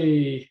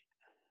the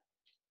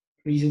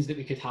reasons that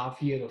we could have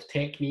here of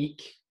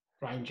technique,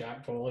 Ryan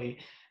Jack volley,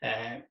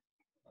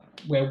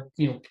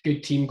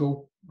 good team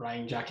goal,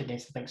 Ryan Jack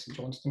against, I think, St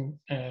Johnstone.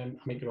 I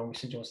might be wrong with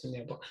St Johnstone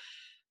there, but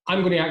I'm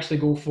going to actually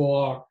go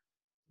for,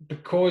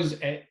 because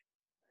it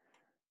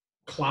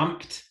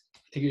clamped,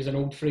 to use an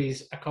old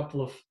phrase, a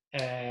couple of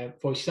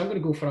voices. I'm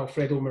going to go for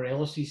Alfredo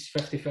Morelos'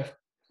 55th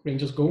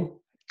Rangers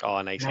goal.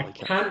 Oh, nice. I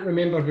can't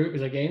remember who it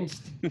was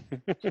against,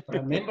 but I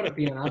remember it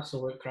being an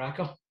absolute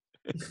cracker.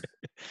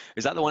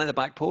 Is that the one at the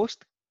back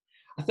post?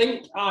 I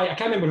think, I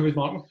can't remember who was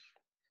marking,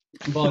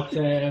 but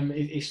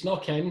he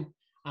snuck in,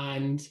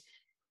 and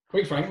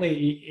quite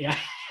frankly,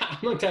 I'm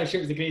not entirely sure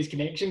it was the greatest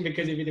connection,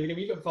 because if he'd been a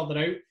wee bit further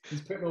out,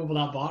 he's putting over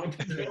that bar,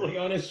 to be really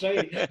honest,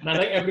 right? And I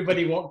think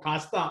everybody walked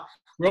past that.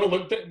 We all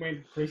looked at it and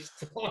went, Christ,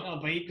 on a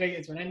bike, right?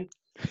 It's went in.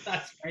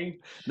 That's fine.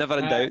 Never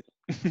in doubt.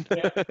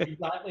 Yeah,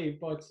 exactly.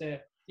 But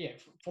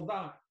for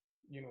that,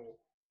 to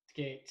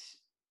get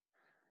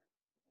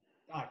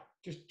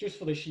just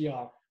for the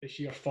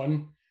sheer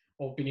fun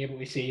of being able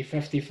to say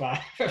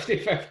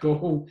 55th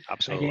goal.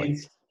 Absolutely.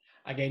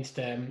 against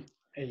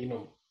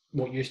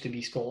what used to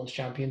be Scotland's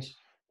champions.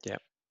 Yeah.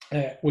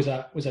 Was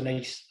a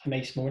nice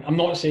moment. I'm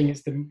not saying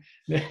it's the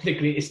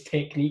greatest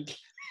technique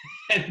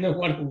in the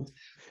world.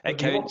 It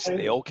counts.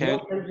 They all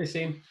count. The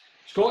same.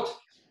 Scott.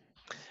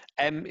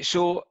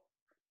 So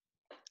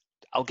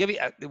I'll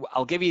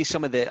give you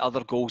some of the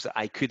other goals that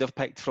I could have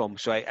picked from.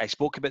 So I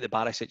spoke about the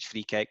Barisic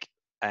free kick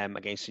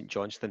against St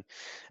Johnstone.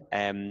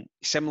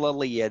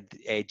 Similarly, you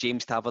had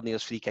James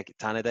Tavernier's free kick at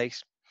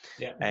Tannadice.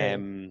 Yeah.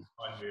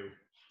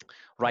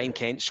 Ryan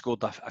Kent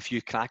scored a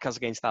few crackers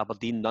against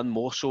Aberdeen, none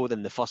more so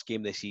than the first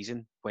game of the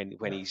season when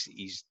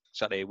he's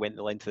sort of went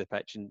the length of the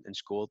pitch and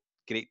scored.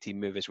 Great team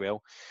move as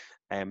well.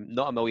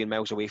 Not a million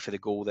miles away for the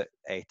goal that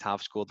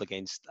Tav scored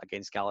against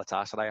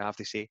Galatasaray, I have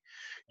to say.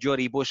 Joe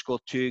Aribo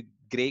scored 2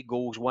 great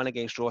goals, one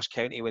against Ross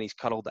County when he's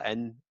curled it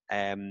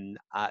in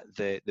at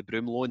the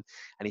Broom Loan,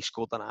 and he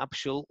scored an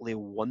absolutely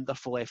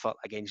wonderful effort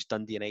against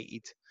Dundee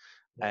United,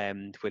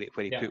 where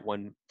he put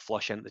one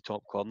flush into the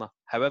top corner.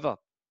 However,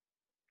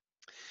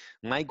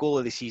 my goal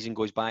of the season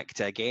goes back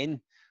to,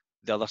 again,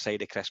 the other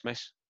side of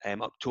Christmas,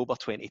 October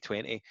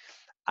 2020.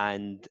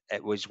 And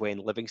it was when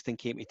Livingston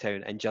came to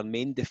town, and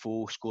Jermaine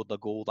Defoe scored a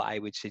goal that I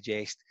would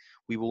suggest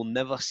we will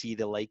never see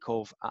the like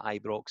of at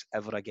Ibrox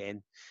ever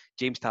again.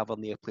 James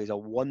Tavernier plays a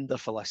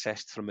wonderful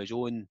assist from his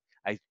own.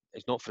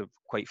 It's not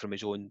quite from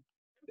his own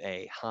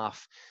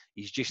half.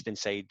 He's just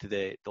inside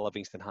the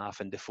Livingston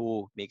half, and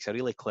Defoe makes a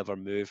really clever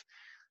move.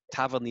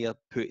 Tavernier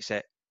puts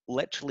it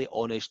literally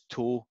on his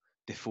toe.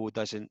 Defoe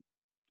doesn't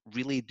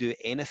really do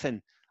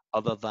anything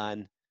other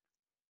than,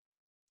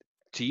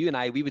 to you and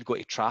I, we would go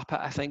to trap it,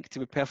 I think, to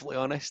be perfectly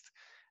honest.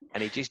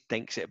 And he just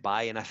dinks it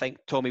by. And I think,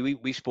 Tommy,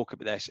 we spoke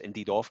about this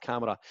indeed off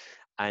camera.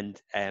 And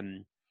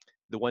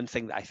the one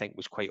thing that I think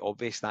was quite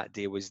obvious that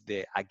day was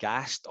the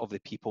aghast of the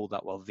people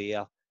that were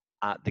there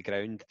at the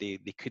ground. They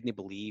couldn't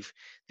believe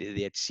that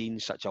they had seen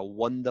such a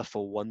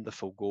wonderful,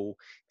 wonderful goal.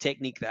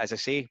 Technique that, as I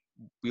say,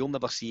 we'll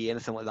never see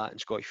anything like that in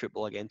Scottish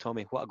football again,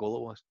 Tommy. What a goal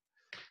it was.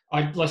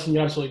 Listen,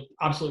 you're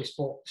absolutely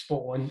spot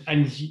on.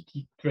 And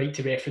you're right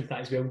to reference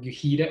that as well. You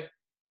hear it,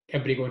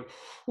 everybody going,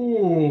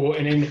 oh,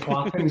 and then the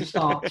clapping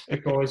starts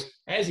because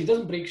as he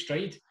doesn't break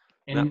stride.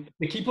 And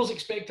the keeper's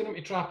expecting him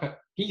to trap it.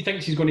 He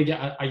thinks he's going to get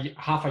a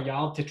half a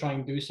yard to try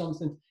and do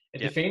something. The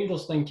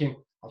defender's thinking,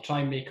 I'll try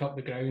and make up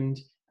the ground.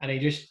 And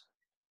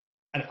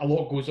and a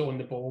lot goes on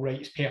the ball, right?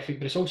 It's perfect,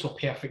 but it's also a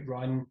perfect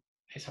run.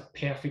 It's a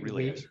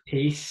perfect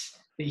pace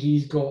that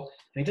he's got.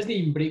 And he doesn't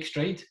even break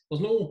stride.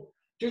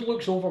 Just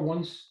looks over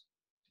once,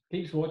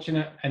 keeps watching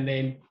it, and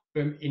then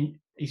boom,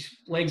 his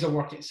legs are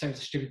working. It sounds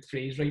a stupid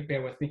phrase, right?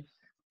 Bear with me.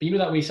 But you know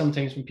that way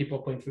sometimes when people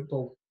are playing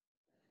football,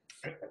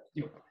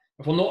 you know,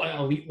 if we're not at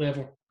elite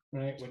level,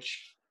 right,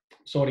 which,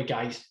 sorry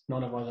guys,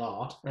 none of us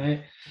are,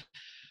 right,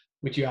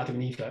 which you Adam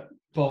need it,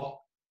 but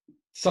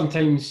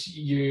sometimes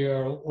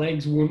your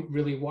legs won't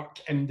really work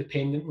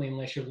independently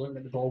unless you're looking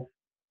at the ball.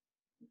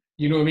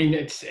 You know what I mean?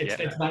 It's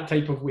that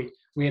type of way.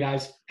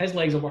 Whereas his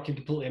legs are working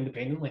completely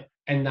independently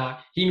in that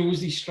he knows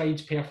these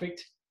strides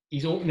perfect.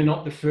 He's opening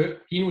up the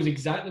foot. He knows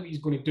exactly what he's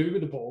going to do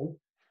with the ball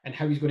and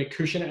how he's going to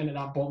cushion it into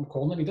that bottom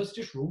corner. And he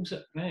just rolls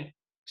it, right?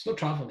 It's not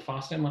travelling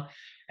fast anymore.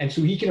 And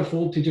so he can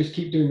afford to just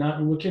keep doing that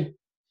and looking,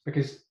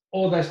 because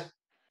all this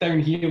down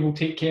here will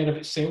take care of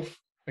itself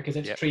because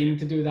it's trained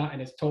to do that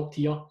and it's top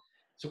tier.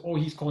 So all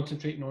he's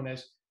concentrating on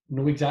is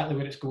know exactly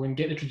where it's going,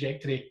 get the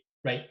trajectory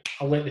right.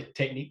 I'll let the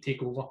technique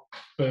take over,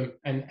 boom,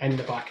 and in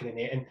the back of the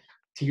net. And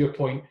to your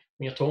point,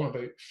 when you're talking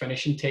about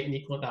finishing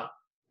technique like that,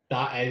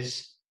 that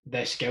is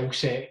the skill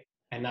set,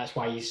 and that's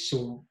why he's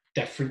so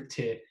different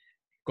to,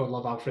 God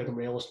love Alfredo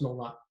Morelos and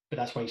all that, but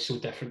that's why he's so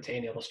different to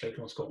any other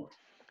striker in Scotland.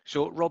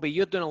 So, Robbie,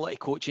 you're doing a lot of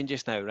coaching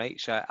just now, right?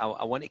 So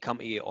I want to come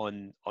to you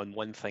on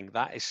one thing.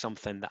 That is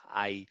something that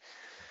I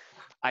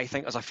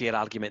think there's a fair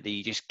argument that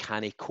you just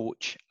can't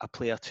coach a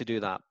player to do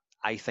that.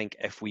 I think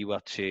if we were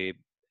to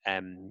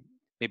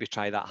maybe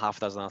try that half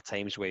a dozen other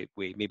times with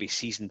maybe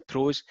seasoned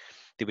pros,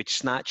 they would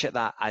snatch at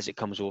that as it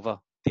comes over.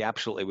 They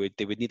absolutely would.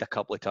 They would need a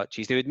couple of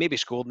touches. They would maybe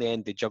score in the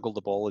end. They juggle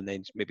the ball and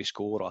then maybe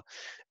score, or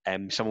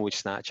someone would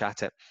snatch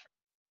at it.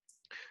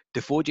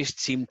 Defoe just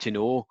seemed to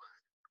know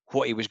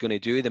what he was going to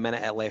do the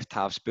minute it left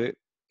Tav's boot.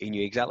 He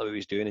knew exactly what he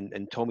was doing,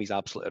 and Tommy's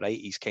absolutely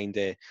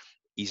right.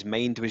 His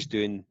mind was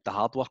doing the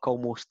hard work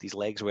almost. His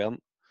legs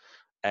weren't.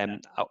 I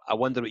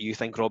wonder what you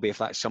think, Robbie, if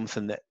that's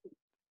something that,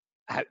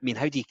 I mean,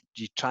 how do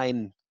you try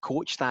and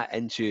coach that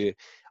into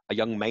a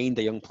young mind,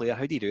 a young player?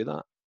 How do you do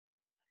that?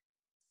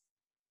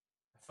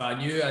 If I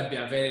knew, I'd be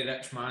a very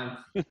rich man.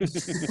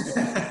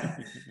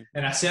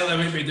 And I certainly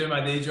wouldn't be doing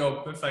my day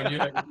job if I knew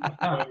how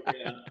to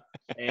do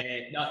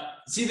that.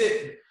 See,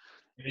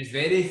 it was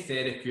very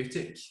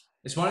therapeutic.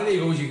 It's one of the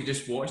goals you could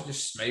just watch and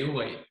just smile,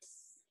 like,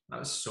 that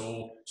was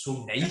so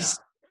nice.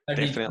 Yeah,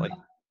 definitely.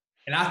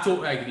 And I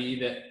totally agree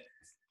that,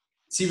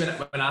 see,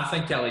 when I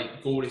think of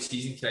like goal of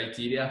season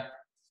criteria,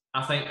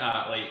 I think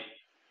like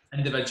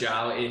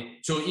individuality.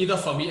 So either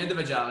for me,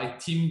 individuality,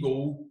 team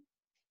goal,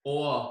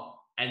 or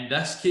in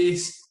this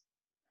case,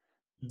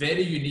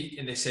 very unique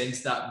in the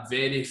sense that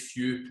very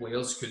few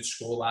players could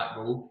score that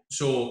goal.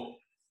 So,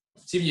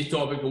 see, when you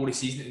talk about goal of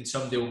season, and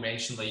somebody will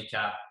mention like,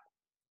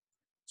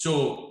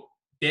 so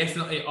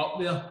definitely up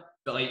there,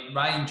 but like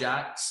Ryan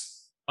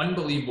Jack's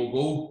unbelievable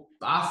goal.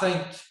 But I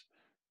think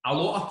a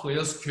lot of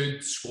players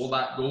could score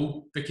that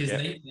goal because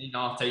 99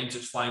 other times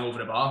it's flying over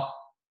the bar.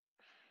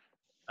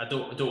 I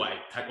don't want to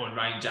pick on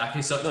Ryan Jack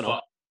as such,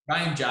 but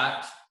Ryan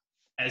Jack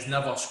has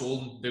never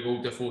scored the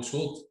goal Defoe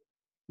scored.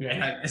 Yeah.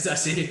 And as I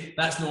say,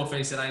 that's no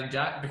offence to Ryan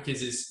Jack,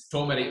 because as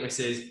Tommy rightly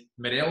says,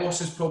 Morelos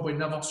has probably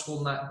never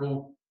scored that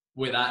goal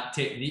with that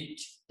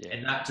technique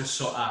and that just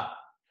sort of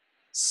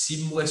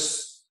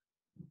seamless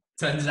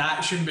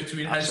transaction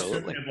between his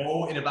foot and the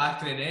ball in the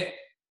back of the net.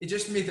 It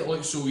just made it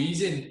look so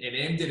easy. And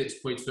anybody that's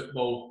played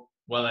football,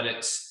 whether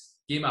it's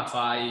game of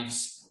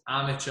fives,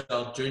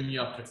 amateur,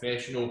 junior,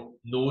 professional,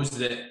 knows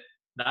that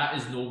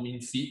is no mean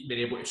feat,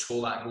 being able to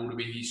score that goal the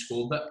way he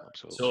scored it.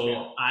 Absolutely.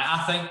 So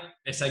I think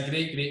it's a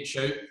great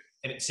shout,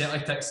 and it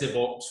certainly ticks the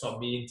box for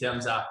me in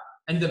terms of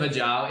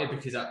individuality,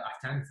 because I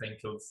can't think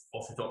of,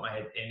 off the top of my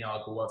head, any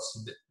other goal I've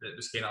seen that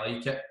was kind of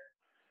like it.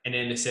 And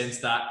in the sense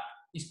that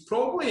he's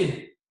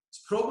probably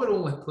the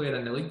only player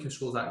in the league who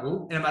scores that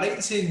goal. And am I right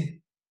in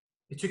saying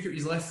he took it with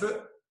his left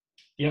foot?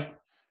 Yep.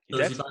 So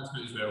his back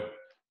foot as well.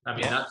 I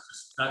mean,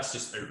 that's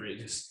just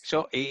outrageous.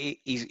 So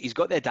he's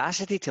got the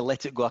audacity to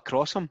let it go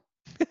across him.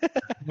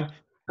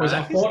 Was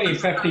a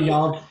 40-50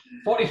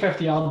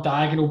 yard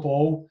diagonal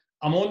ball.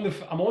 I'm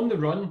on the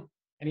run,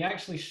 and he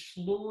actually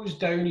slows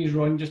down his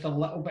run just a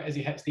little bit as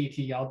he hits the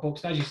 80-yard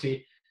box. And as you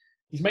say,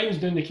 his mind's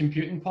doing the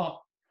computing part.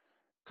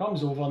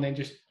 Comes over and then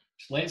just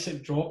lets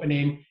it drop, and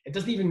then it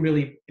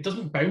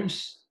doesn't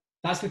bounce.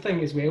 That's the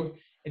thing as well.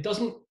 It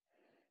doesn't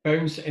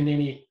bounce and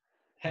then he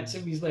hits it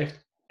with his left.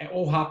 it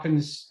all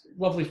happens.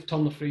 Lovely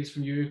turn of phrase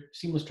from you.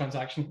 Seamless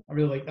transaction. I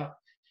really like that.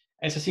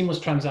 It's a seamless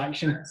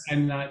transaction,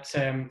 in that,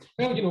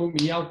 well, you know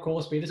me, I'll call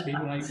a spade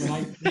when I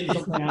say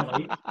something I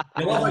like.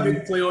 You love a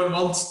good play on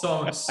words,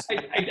 Thomas.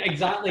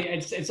 Exactly.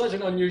 It's such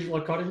an unusual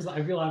occurrence that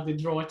I feel I have to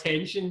draw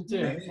attention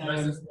to.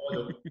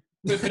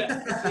 But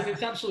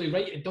it's absolutely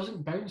right. It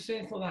doesn't bounce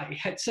anything like that. He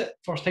hits it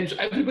first time. So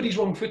everybody's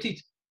wrong-footed.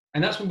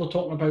 And that's when we're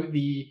talking about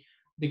the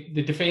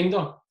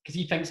defender, because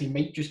he thinks he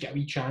might just get a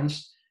wee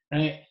chance.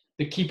 Right?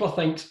 The keeper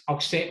thinks,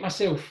 I'll set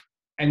myself,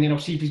 and then I'll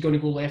see if he's going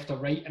to go left or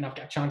right, and I've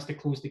got a chance to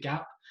close the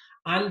gap.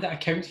 And that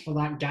accounts for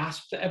that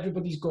gasp that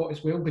everybody's got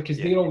as well, because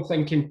they're all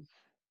thinking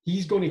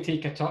he's going to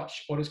take a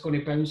touch or it's going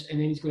to bounce and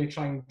then he's going to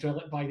try and drill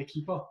it by the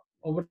keeper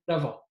or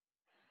whatever.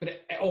 But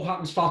it all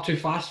happens far too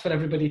fast for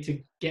everybody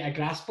to get a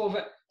grasp of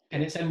it,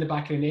 and it's in the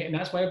back of the net, and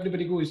that's why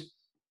everybody goes,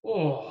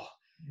 oh.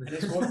 And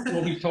it's what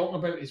Robbie's talking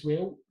about as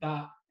well,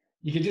 that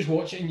you can just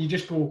watch it and you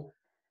just go,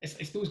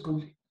 it's those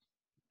goals.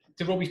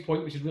 To Robbie's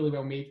point, which is really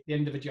well made, the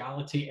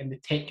individuality and the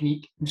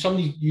technique. And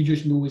somebody you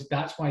just know is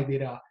that's why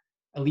they're a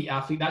elite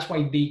athlete. That's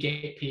why they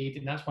get paid,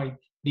 and that's why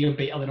they're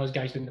better than us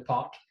guys in the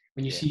park.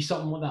 When you see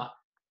something like that,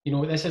 you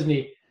know, this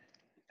isn't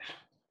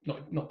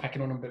not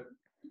picking on them, but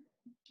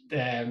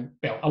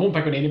well, I won't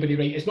pick on anybody,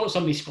 right? It's not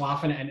somebody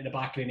sclaffing it into the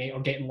back of the net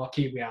or getting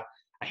lucky with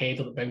a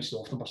header that bounces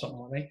off them or something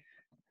like that.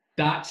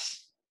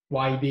 That's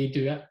why they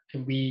do it,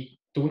 and we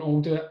don't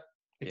all do it,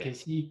 because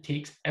he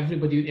takes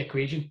everybody out of the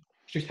equation.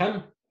 It's just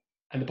him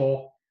and the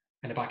ball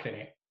in the back of the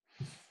net.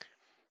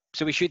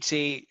 So we should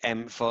say,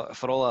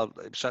 for all our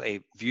sort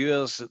of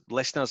viewers,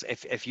 listeners,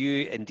 if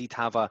you indeed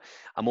have a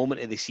moment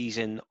of the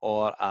season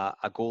or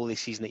a goal of the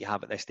season that you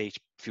have at this stage,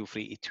 feel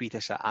free to tweet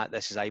us at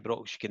This Is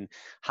Ibrox. You can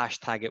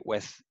hashtag it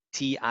with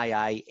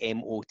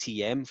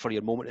TIIMOTM for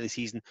your moment of the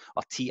season,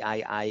 or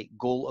TII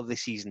goal of the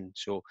season.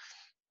 So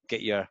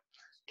get your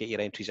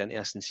entries into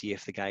us and see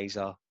if the guys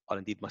are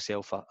indeed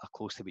myself are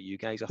close to what you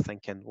guys are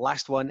thinking.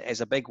 Last one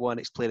is a big one.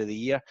 It's Player of the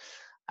Year.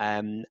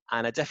 And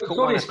a difficult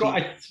one.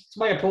 Scott,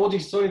 my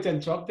apologies. Sorry to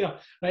interrupt there.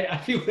 Right, I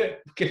feel that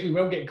because we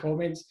will get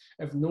comments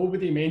if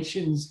nobody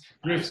mentions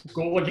Roof's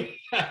goal again.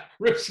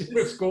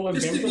 Roof's goal in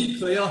Just to be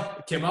clear,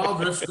 Kamara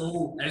Roof's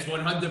goal is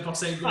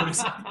 100% going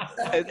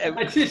to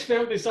I just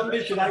felt that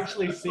somebody should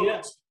actually say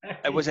it.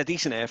 It was a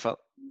decent effort.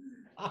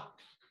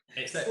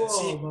 Right,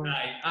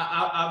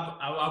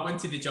 I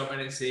wanted to jump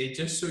in and say,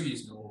 just so you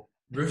know,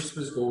 Roof's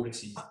was goal this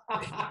season.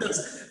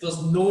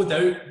 There's no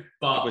doubt,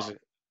 but it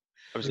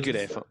was a good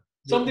effort.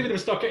 Somebody would have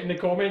stuck it in the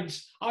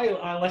comments.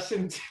 I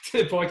listened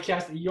to the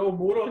podcast, you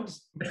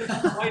morons.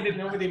 Why did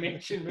nobody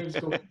mention Roof's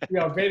goal? We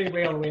are very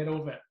well aware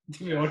of it,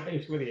 to be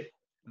honest with you.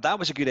 That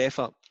was a good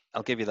effort.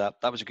 I'll give you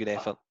that. That was a good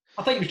effort.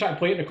 I think he was trying to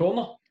play it in the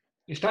corner.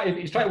 He's trying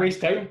to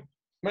waste time.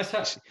 Miss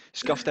hit.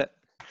 Scuffed it.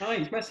 Aye,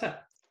 he's missed it.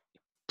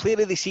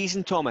 Player of the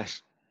season,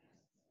 Thomas.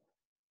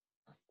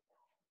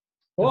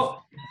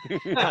 What?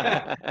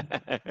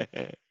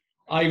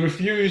 I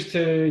refuse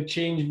to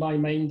change my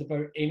mind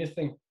about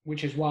anything,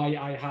 which is why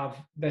I have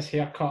this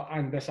haircut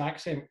and this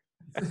accent.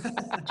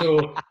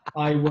 So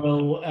I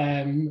will,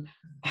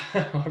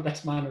 or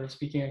this manner of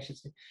speaking, I should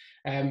say.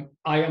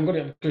 I am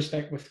going to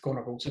stick with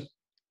Connor Goldson.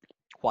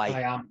 Why?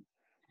 I am.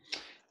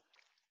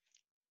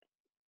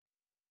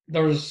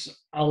 There's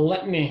a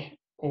litany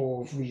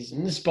of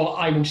reasons, but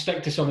I will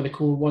stick to some of the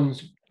core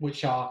ones,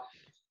 which are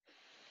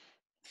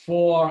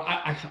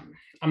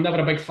I'm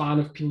never a big fan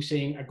of people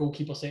saying a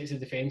goalkeeper sets the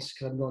defence,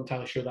 because I'm not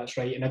entirely sure that's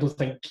right, and I don't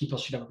think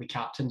keepers should ever be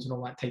captains and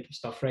all that type of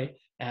stuff, right?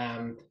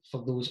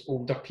 For those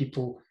older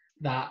people,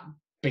 that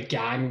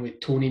began with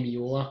Tony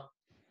Meola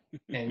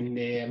in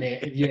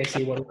the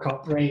USA World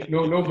Cup, right?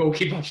 No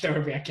goalkeeper should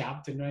ever be a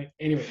captain, right?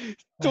 Anyway,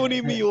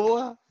 Tony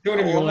Meola.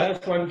 Tony Meola.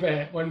 That's one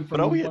from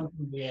Brilliant. One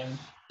from the end.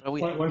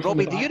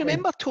 Robbie, do you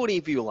remember Tony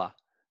Viola?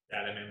 Yeah,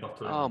 I remember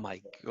Tony. Oh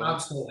my God.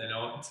 Absolutely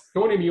not.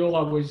 Tony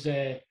Meola was.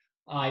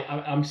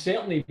 I'm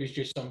certainly it was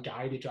just some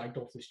guy they dragged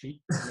off the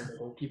street, the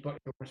goalkeeper.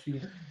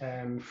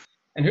 And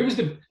who was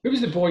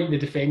the boy, the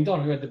defender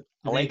who had the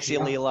Alexei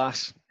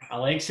Leilas.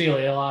 Alexei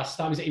Leilas.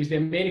 That was it. He was the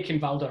American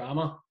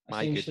Valderrama,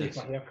 My essentially,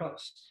 goodness. for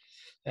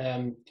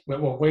haircuts.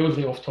 Well,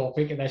 wildly off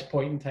topic at this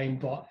point in time,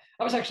 but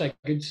that was actually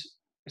it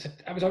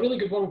was a really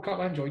good World Cup.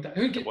 I enjoyed that.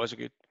 It was a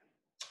good.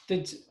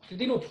 Did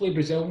they not play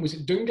Brazil? Was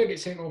it Dunga get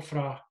sent off for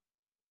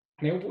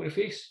an elbow to the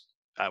face?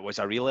 It was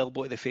a real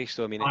elbow to the face,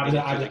 though. I mean, I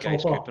the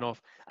guys scooping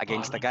off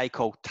against a guy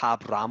called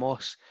Tab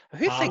Ramos.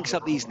 Who thinks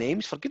up these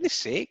names, for goodness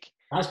sake?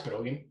 That's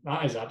brilliant.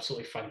 That is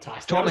absolutely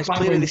fantastic. Thomas,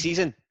 player of the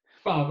season.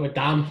 Oh, well,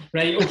 damn.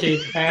 Right, okay.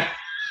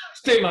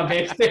 Doing my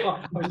best there.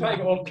 I was trying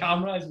to go off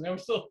camera as well,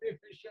 so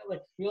I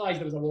realised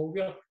there was a wall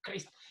there.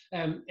 Christ.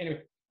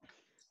 Anyway,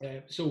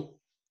 so,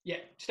 yeah,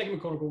 sticking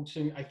with Connor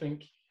Goldson, I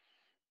think,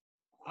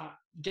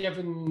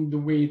 given the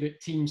way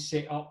that teams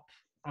set up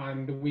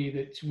and the way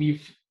that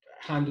we've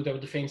handled our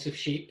defensive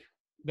shape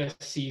this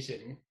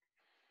season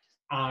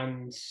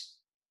and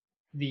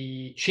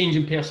the change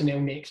in personnel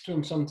next to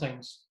him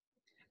sometimes,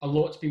 a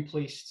lot's been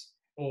placed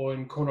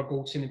on Connor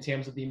Goldson in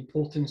terms of the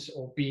importance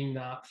of being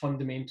that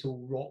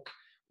fundamental rock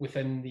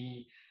within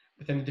the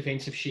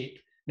defensive shape.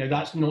 Now,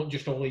 that's not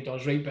just all he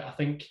does, right? But I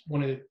think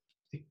one of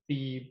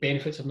the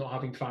benefits of not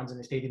having fans in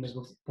the stadium is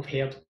we've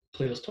heard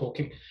players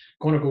talking.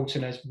 Connor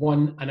Goldson is,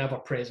 one, an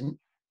ever-present.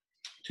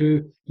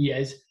 Two, he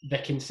is the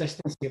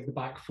consistency of the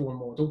back four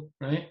model,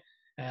 right?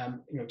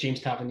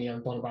 James Tavernier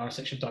and Bonner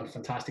Barisic have done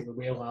fantastically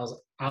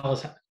well,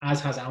 as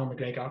has Alan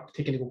McGregor,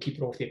 taking the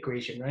goalkeeper off the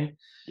equation, right?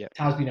 Yep.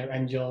 Taz been out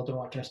injured and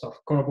all that kind of stuff.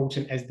 Connor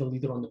Goldson is the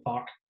leader on the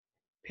park,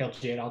 per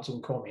Gerrard's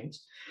own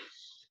comments.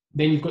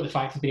 Then you've got the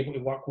fact to be able to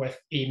work with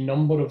a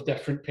number of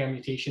different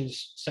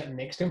permutations sitting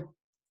next to him,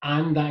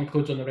 and that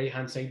includes on the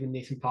right-hand side when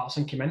Nathan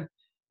Patterson came in,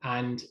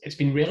 and it's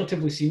been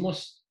relatively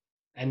seamless,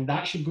 and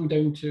that should go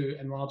down to,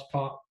 in large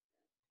part,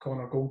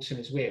 Connor Goldson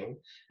as well.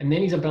 And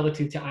then his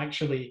ability to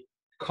actually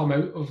come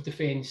out of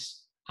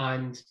defence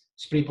and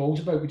spray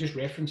balls about. We just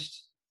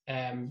referenced,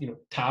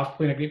 Tav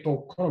playing a great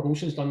ball. Connor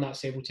Goldson's done that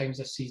several times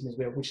this season as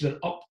well, which is an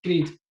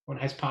upgrade on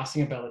his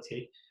passing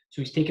ability.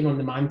 So he's taken on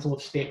the mantle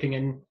of stepping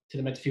in to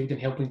the midfield and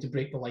helping to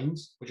break the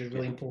lines, which is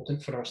really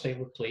important for our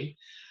style of play.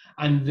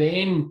 And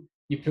then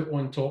you put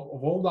on top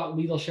of all that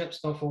leadership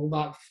stuff, all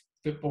that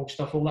football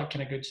stuff, all that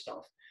kind of good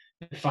stuff,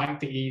 the fact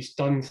that he's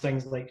done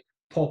things like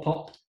pop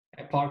up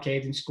at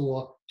Parkhead and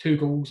score 2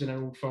 goals in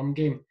an Old Firm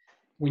game.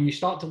 When you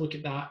start to look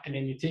at that and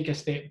then you take a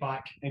step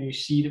back and you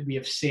see that we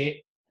have set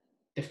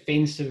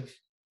defensive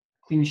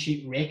clean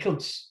sheet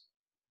records,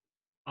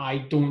 I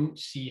don't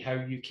see how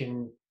you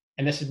can,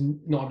 and this is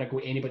not going to go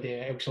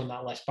anybody else on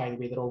that list, by the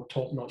way, they're all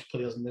top-notch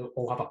players and they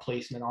all have a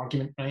place in an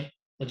argument, right?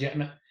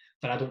 Legitimate.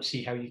 But I don't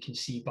see how you can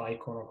see by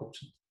Connor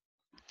Goldson.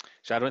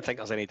 So I don't think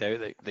there's any doubt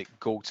that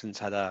Goldson's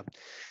had a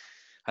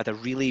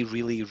really,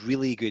 really,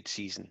 really good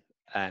season.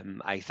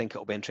 I think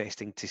it'll be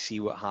interesting to see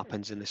what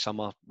happens in the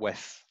summer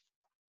with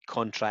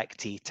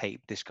contracty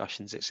type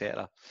discussions,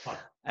 etc.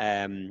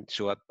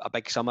 So a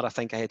big summer, I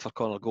think, ahead for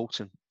Connor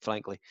Goldson,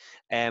 frankly.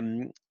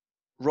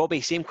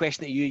 Robbie, same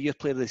question to you. Your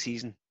player of the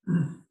season.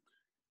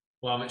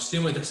 Well, I'm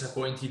extremely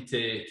disappointed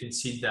to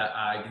concede that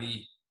I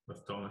agree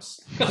with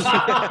Thomas.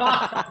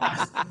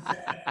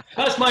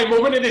 That's my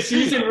moment of the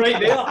season right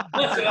there.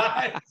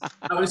 I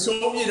was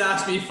hoping you'd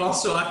ask me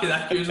first so I could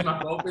accuse my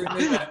problem.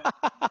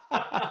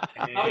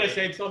 I would have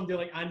said somebody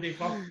like Andy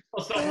Funk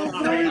or something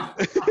like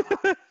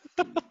that.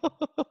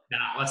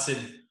 Nah,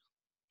 listen,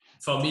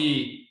 for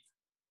me,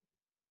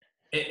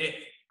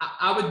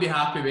 I would be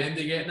happy with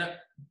Andy getting it,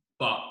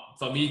 but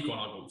for me,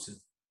 Connor Goldson.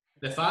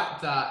 The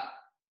fact that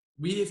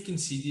we have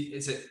conceded,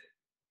 is it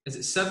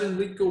 7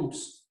 league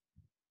goals?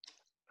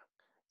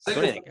 I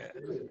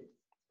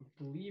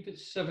believe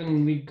it's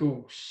 7 league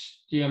goals.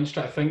 Yeah, I'm just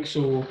trying to think.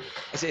 So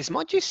is it as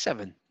much as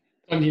 7?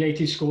 Dundee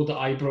United scored at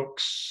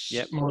Ibrox.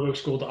 Yep. Motherwell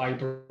scored at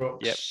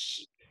Ibrox. Yep.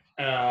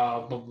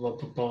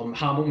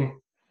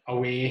 Hamilton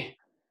away.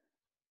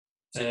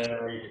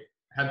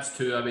 Hibs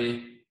 2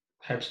 away.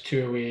 Hibs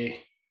 2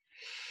 away.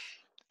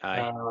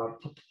 Aye.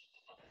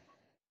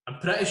 I'm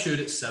pretty sure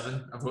it's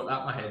 7. I've got that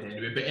in my head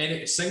anyway. But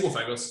it's single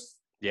figures.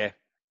 Yeah,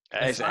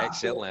 it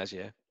certainly is.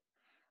 Yeah.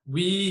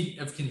 We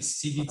have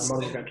conceded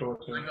 7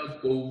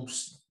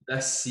 goals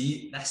this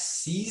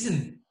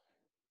season.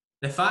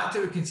 The fact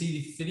that we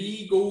conceded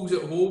 3 goals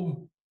at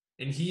home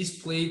and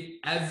he's played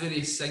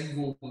every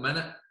single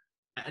minute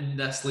in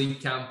this league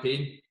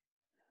campaign,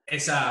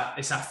 it's a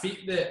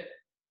feat that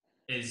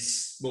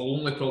will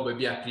only probably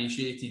be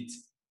appreciated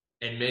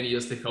in many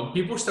years to come.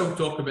 People still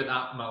talk about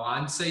that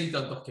Milan side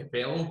under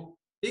Capello.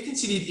 They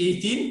conceded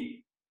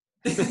 18.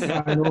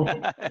 I know.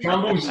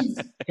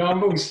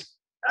 Shambles.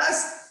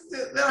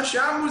 There are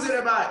shambles in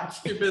the back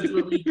compared to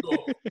what we got.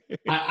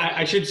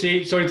 I should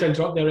say, sorry to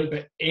interrupt there,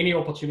 but any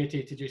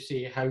opportunity to just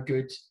say how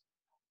good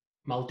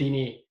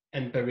Maldini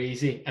and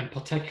Baresi, and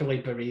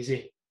particularly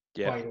Baresi,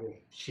 by the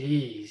way.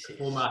 Jesus.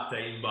 All my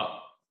time,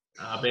 but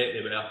I bet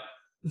they were.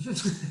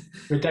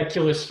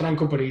 Ridiculous.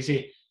 Franco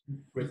Baresi.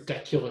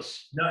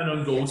 Ridiculous. Nothing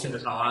on goals in the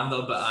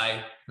Highlander, but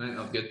I think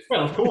they're good.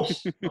 Well, of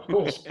course.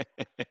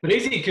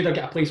 Baresi could have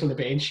got a place on the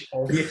bench,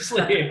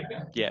 obviously.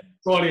 Yeah.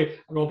 Sorry,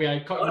 Robbie, I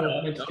cut you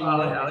off.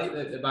 I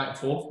like the back and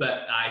forth,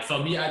 but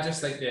for me, I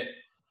just think that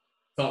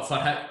for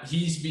him,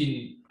 he's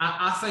been.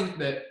 I think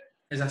that,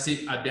 as I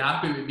said, I'd be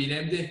happy with being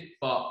MD,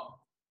 but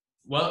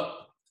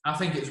I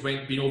think it's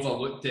been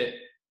overlooked that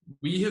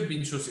we have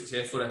been so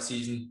successful this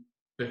season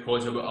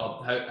because of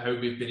how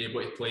we've been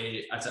able to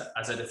play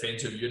as a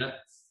defensive unit.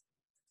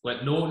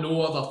 Like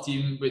no other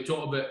team. We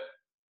talk about,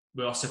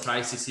 we were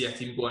surprised to see a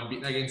team go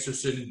unbeaten again so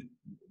soon.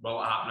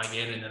 Will it happen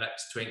again in the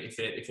next 20,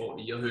 30,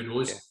 40 years? Who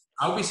knows? Yeah.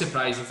 I'll be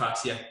surprised if I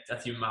see a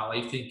team in my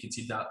lifetime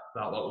concede that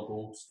little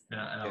goals in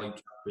a league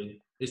campaign.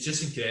 It's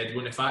just incredible.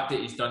 And the fact that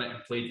he's done it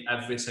and played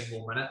every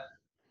single minute,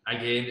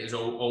 again, is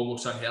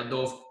almost unheard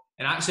of.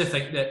 And I actually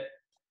think that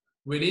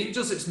with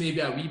Rangers, it's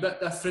maybe a wee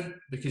bit different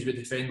because we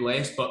defend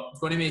less, but I'm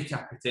going to make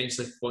a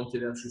potentially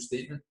controversial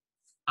statement.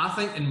 I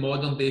think in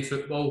modern day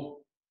football,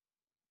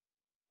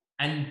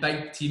 in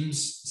big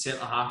teams,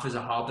 centre-half is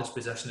the hardest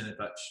position in the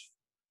pitch.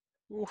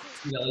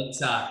 The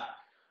likes of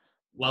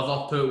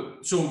Liverpool.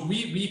 So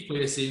we play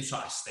the same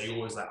sort of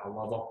style as like a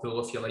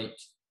Liverpool, if you like.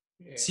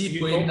 Yeah.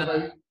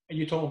 Are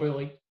you talking about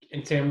like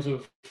in terms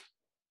of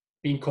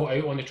being caught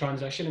out on the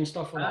transition and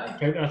stuff like that.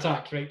 Counter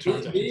attack, right?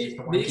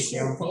 They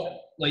so caught,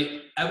 like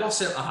our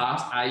centre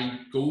half,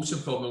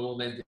 Goldson probably more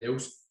than anything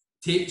else,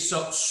 takes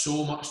up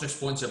so much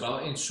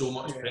responsibility and so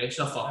much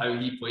pressure for how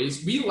he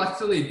plays. We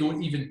literally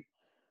don't even,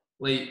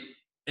 like,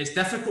 it's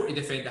difficult to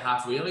defend the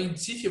halfway line.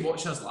 See, if you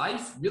watch us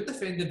live, we're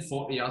defending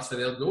 40 yards for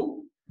their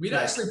goal. We're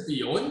actually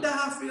beyond the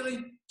halfway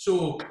line.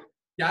 So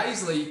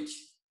guys like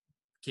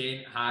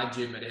Kent,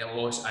 Hadji,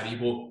 Morelos,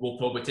 Aribo will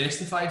probably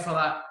testify for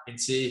that and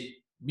say,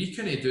 we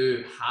couldn't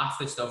do half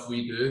the stuff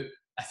we do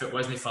if it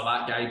wasn't for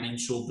that guy being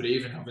so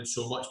brave and having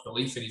so much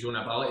belief in his own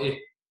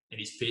ability and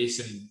his pace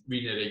and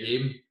reading of the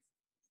game,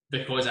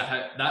 because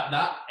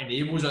that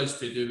enables us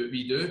to do what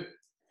we do.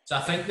 So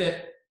I think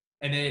that,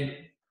 and then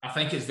I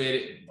think it's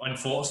very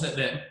unfortunate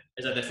that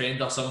as a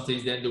defender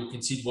sometimes then they'll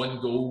concede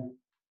one goal,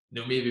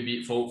 they'll maybe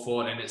be at fault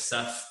for, and it's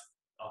if,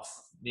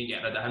 they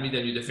get rid of him, he's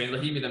a new defender,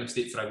 he made a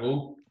mistake for a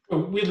goal.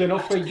 Well, weirdly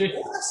enough, right,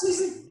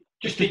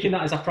 just taking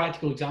that as a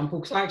practical example,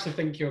 because I actually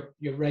think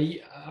you're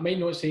right. I might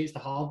not say it's the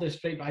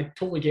hardest, right, but I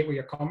totally get where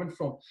you're coming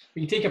from.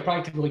 But you take a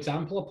practical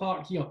example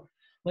apart here.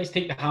 Let's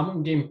take the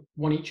Hamilton game,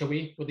 1-1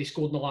 away, where they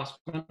scored in the last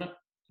minute.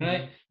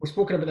 Right? We've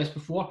spoken about this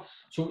before.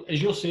 So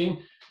as you're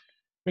saying,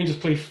 Rangers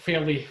play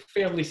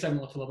fairly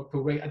similar to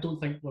Liverpool, right? I don't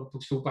think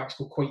Liverpool's fullbacks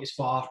go quite as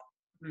far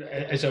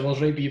as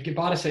ours, right? But you've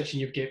got Barisic and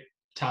you've got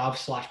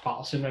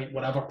Tav/Patterson, right?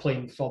 Whatever,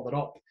 playing further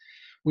up,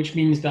 which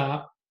means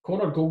that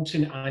Connor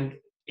Goldson and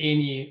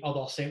any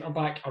other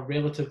centre-back are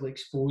relatively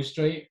exposed,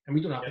 right? And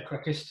we don't have the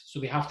quickest, so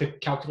they have to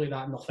calculate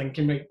that and they're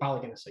thinking, right,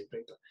 Balogun aside,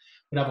 right,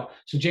 whatever.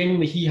 So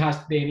genuinely, he has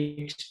to then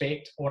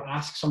expect or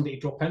ask somebody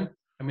to drop in.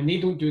 And when they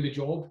don't do the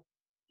job,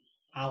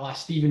 a la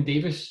Stephen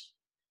Davis,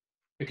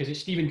 because it's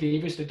Stephen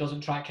Davis that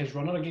doesn't track his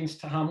runner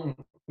against Hamilton,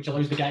 which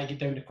allows the guy to get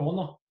down the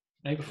corner,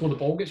 right, before the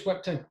ball gets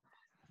whipped in.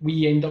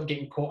 We end up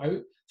getting caught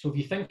out. So if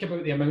you think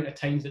about the amount of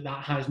times that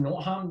has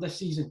not happened this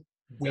season,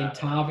 when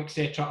Tav,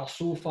 etc., are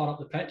so far up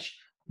the pitch,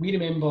 we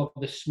remember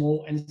the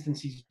small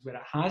instances where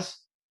it has,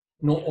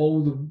 not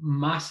all the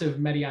massive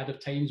myriad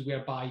of times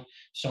whereby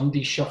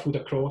somebody's shuffled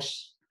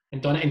across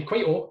and done it. And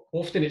quite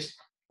often it's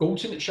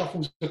Goldson that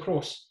shuffles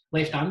across,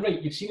 left and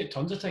right. You've seen it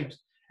tons of times.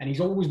 And he's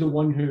always the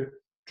one who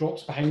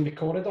drops behind the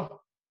corridor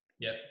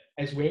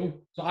as well.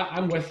 So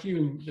I'm with you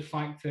in the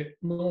fact that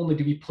not only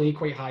do we play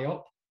quite high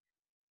up,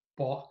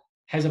 but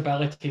his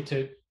ability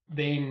to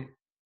then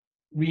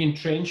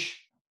re-entrench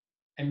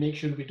and make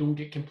sure that we don't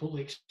get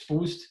completely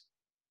exposed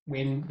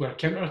when we're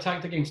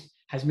counter-attacked against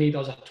has made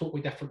us a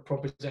totally different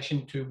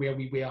proposition to where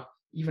we were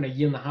even a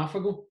year and a half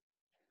ago.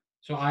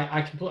 So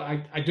I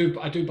do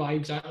buy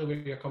exactly where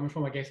you're coming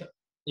from. I get it.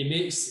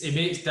 It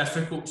makes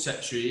difficult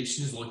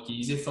situations look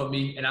easy for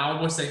me, and I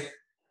almost think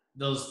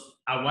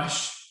I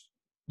wish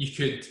you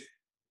could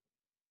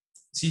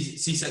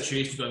see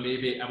situations where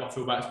maybe our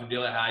fullback's been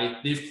really high,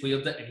 they've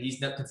cleared it, and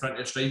he's nipped in front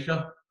of the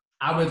striker.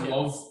 I would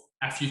love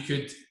if you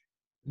could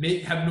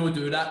make him no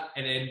do that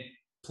and then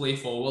play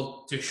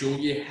forward to show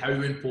you how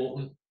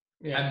important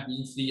him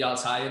being 3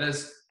 yards higher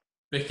is.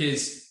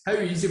 Because how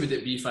easy would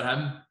it be for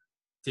him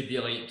to be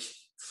like,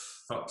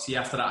 fuck, see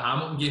after that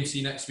Hamilton game,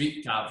 see next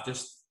week,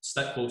 just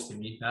stick close to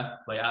me.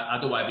 Like I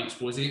don't want to be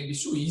exposing it. It'd be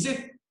so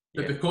easy.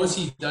 But because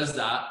he does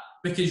that,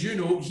 because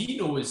he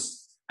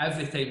knows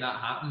every time that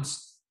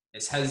happens,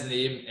 it's his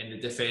name in the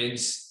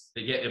defence.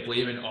 They get the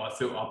blame and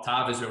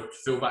Tav as well,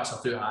 fullbacks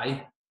are too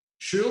high.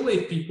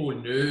 Surely people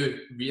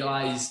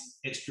realise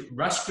it's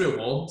risk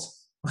reward.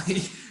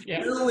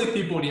 Surely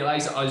people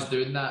realise that us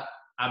doing that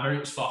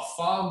amounts for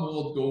far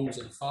more goals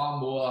and far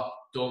more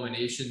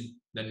domination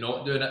than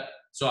not doing it.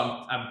 So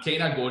I'm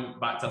kind of going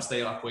back to a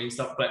style of playing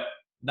stuff, but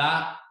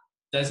that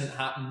doesn't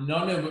happen.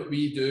 None of what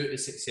we do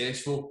is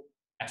successful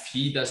if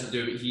he doesn't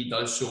do what he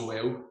does so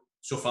well.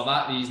 So for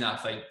that reason, I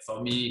think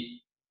for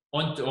me,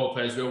 on top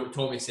as well, what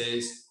Tommy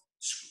says,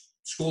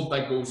 scored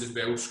big goals as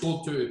well.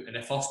 Scored 2 in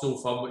the first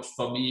Old Firm, which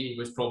for me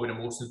was probably the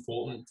most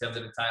important in terms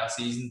of the entire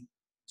season.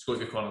 Scored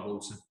with Connor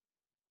Goldson.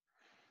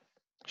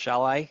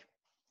 Shall I?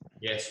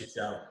 Yes, you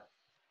shall.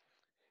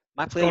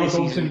 My player of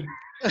the season.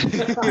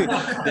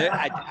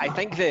 I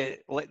think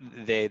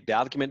the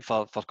argument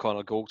for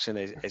Connor Goldson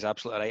is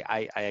absolutely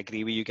right. I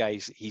agree with you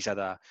guys. He's had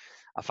a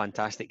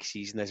fantastic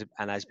season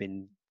and has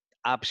been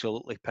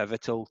absolutely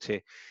pivotal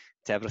to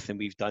everything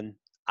we've done,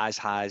 as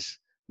has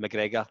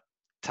McGregor,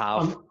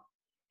 Tav.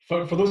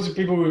 For those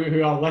people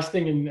who are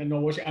listening and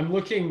not watching, I'm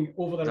looking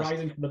over the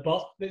horizon for the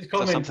butt that's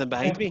coming. There's something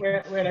behind me.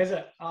 Where is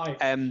it? Aye.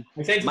 I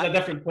sense it's a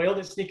different player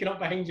that's sneaking up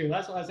behind you.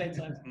 That's what I sense.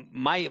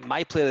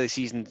 My player of the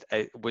season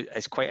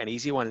is quite an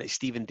easy one. It's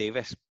Stephen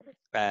Davis.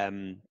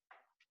 I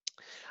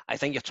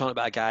think you're talking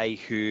about a guy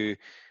who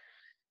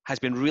has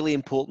been really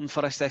important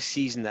for us this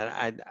season,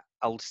 and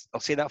I'll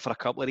say that for a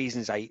couple of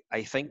reasons. I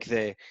think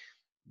the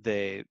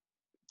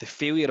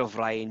failure of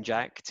Ryan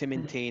Jack to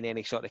maintain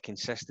any sort of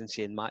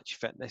consistency in match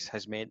fitness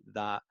has meant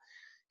that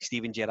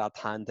Steven Gerrard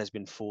hand has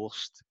been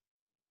forced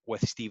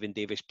with Stephen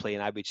Davis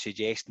playing, I would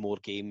suggest, more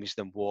games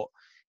than what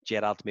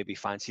Gerrard maybe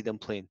fancied him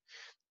playing.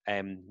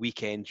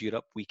 Weekend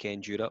Europe.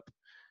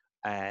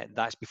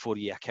 That's before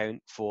you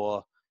account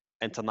for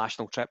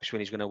international trips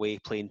when he's going away,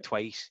 playing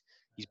twice.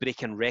 He's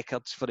breaking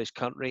records for his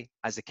country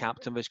as the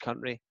captain of his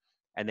country,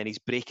 and then he's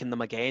breaking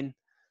them again,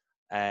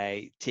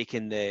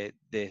 taking the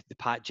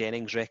Pat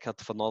Jennings record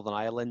for Northern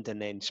Ireland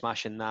and then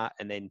smashing that,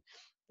 and then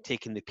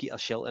taking the Peter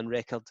Shilton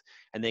record,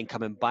 and then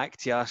coming back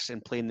to us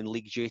and playing in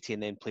league duty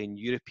and then playing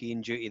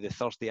European duty the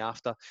Thursday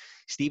after.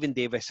 Stephen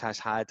Davis has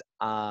had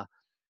a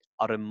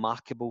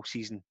remarkable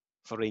season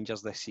for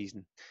Rangers this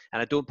season,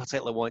 and I don't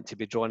particularly want to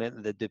be drawn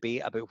into the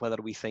debate about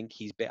whether we think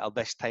he's better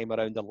this time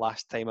around or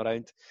last time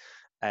around,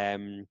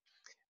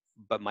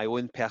 but my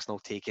own personal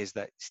take is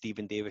that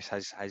Stephen Davis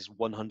has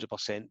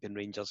 100% been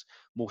Rangers'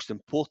 most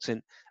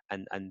important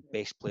and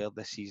best player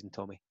this season,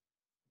 Tommy.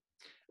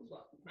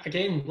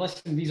 Again,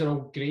 listen, these are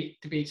all great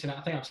debates, and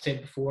I think I've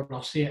said before, and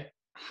I'll say it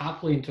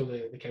happily until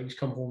the cows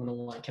come home and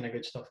all that kind of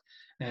good stuff,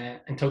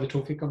 until the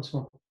trophy comes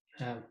home.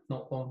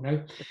 Not long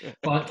now.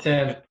 But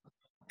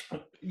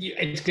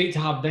it's great to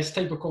have this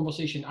type of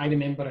conversation. I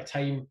remember a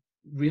time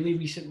really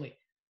recently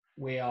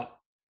where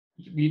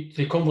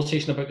the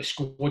conversation about the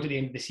squad at the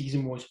end of the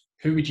season was,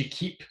 who would you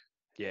keep?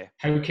 Yeah.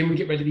 How can we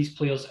get rid of these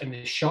players? And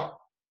the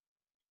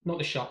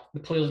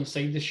players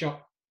inside the shirt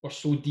were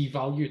so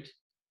devalued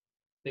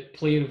that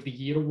Player of the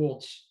Year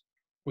awards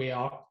were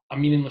a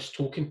meaningless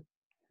token.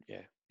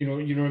 Yeah. You know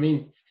what I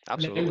mean?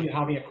 Absolutely. And now you're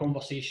having a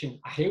conversation,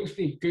 a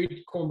healthy,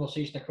 good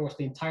conversation across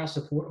the entire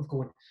support of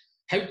going,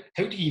 how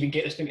do you even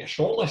get this into a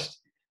shortlist?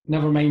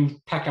 Never mind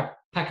pick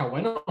a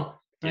winner,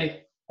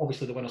 right?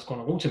 Obviously the winner's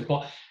Connor Goldson,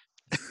 but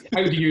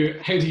how do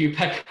you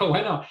pick a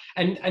winner?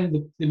 And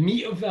the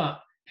meat of that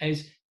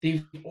is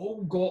they've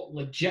all got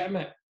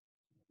legitimate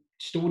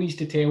stories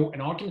to tell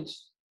and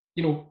arguments.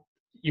 You know,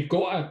 you've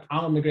got a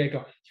Alan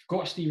McGregor, you've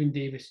got a Stephen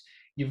Davis,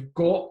 you've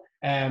got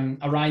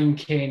a Ryan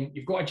Kent,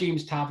 you've got a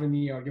James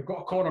Tavernier, you've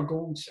got a Connor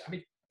Golds. I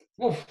mean,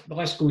 the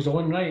list goes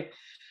on, right?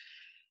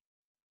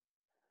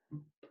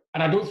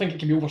 And I don't think it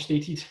can be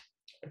overstated,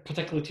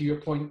 particularly to your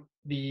point,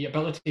 the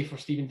ability for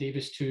Stephen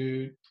Davis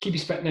to keep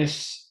his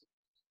fitness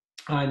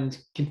and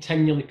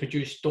continually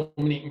produce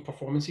dominating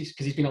performances,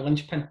 because he's been a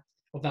linchpin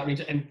of that range.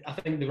 And I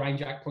think the Ryan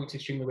Jack point's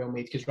extremely well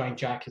made, because Ryan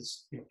Jack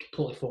has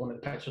completely fallen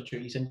at the picture due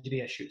to his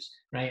injury issues,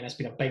 right? And it's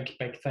been a big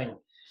thing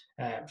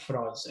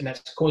for us, and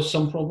it's caused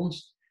some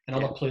problems. And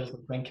other players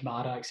like Ben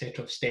Kamara,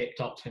 etc., have stepped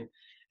up, and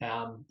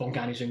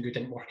Bongani Zungu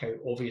didn't work out.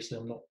 Obviously,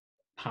 I'm not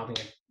having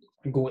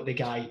a go at the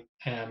guy.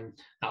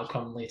 That'll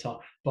come later.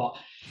 But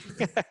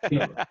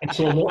and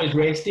so a lot is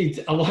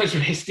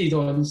rested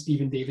on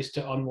Stephen Davis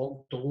to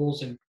unlock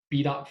doors and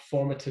be that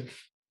formative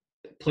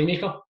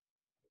playmaker,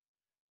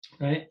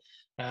 right?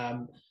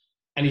 And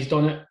he's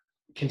done it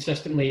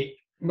consistently.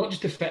 Not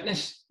just the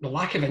fitness, the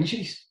lack of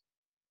injuries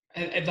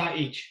at that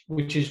age,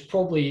 which is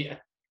probably a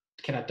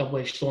kind of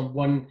double-edged sword.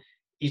 One,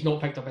 he's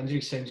not picked up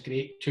injuries, sounds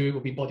great. Two, will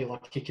be bloody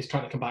lucky, because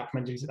trying to come back from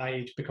injuries at that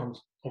age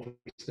becomes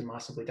obviously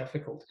massively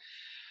difficult.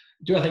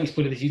 Do I think he's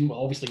played of the season? Well,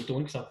 obviously you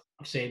don't, because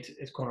I've said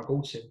it's Connor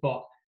Goldson,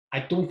 but I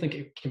don't think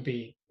it can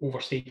be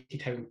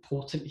overstated how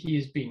important he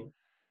has been.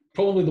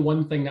 Probably the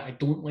one thing that I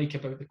don't like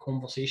about the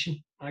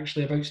conversation,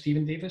 actually, about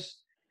Stephen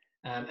Davis,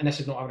 and this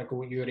is not having a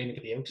go at you or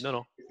anybody else,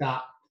 no,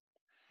 that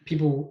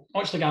people,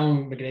 much like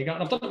Alan McGregor,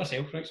 and I've done it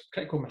myself, right, so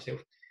critical of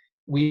myself,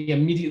 we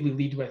immediately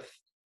lead with,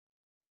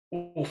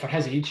 for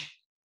his age,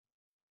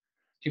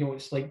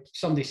 it's like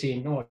somebody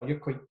saying, "Oh, you're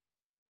quite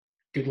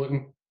good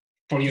looking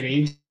for your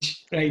age,"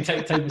 right?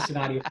 Type of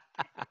scenario.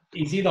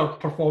 He's either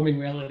performing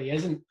well or he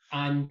isn't.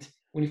 And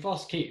when he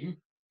first came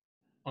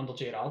under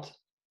Gerrard,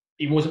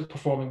 he wasn't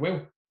performing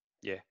well.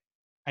 Yeah.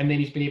 And then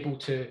he's been able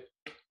to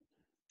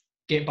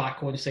get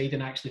back on side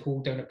and actually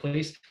hold down a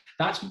place.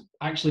 That's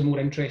actually more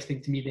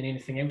interesting to me than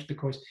anything else,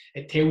 because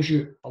it tells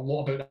you a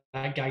lot about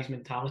that guy's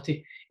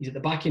mentality. He's at the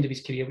back end of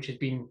his career, which has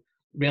been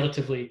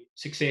relatively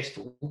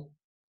successful.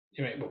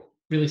 Right, well,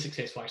 really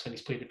successful actually.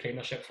 He's played the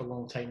Premiership for a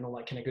long time and all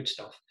that kind of good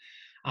stuff.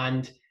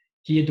 And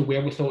he had the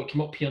wherewithal to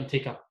come up here and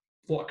take a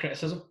lot of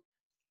criticism.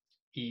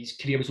 His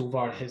career was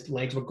over, his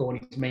legs were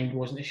gone, his mind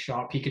wasn't as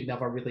sharp, he could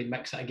never really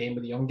mix it again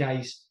with the young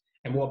guys.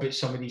 And what about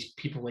some of these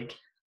people like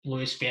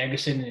Lewis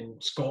Ferguson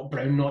and Scott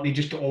Brown? Not they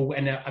just all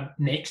in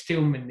next to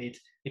him, and they'd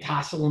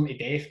hassle him to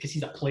death because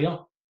he's a player.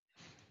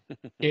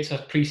 Gets a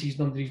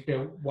pre-season under his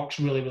belt, works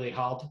really, really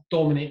hard,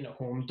 dominating at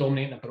home,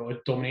 dominating abroad,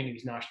 dominating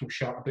his national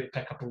shirt, about to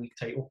pick up a league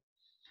title.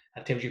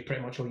 That tells you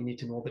pretty much all you need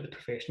to know about the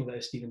professional that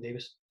is Stephen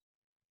Davis.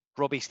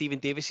 Robbie, Stephen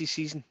Davis'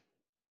 season?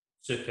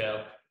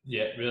 Superb.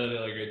 Yeah, really,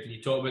 really good.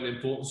 You talk about the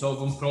importance of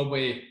them.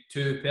 Probably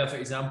two perfect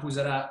examples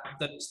of that.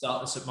 Didn't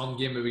start the St Mirren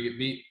game where we get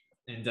beat,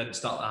 and didn't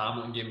start the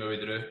Hamilton game where we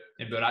drew.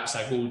 And we were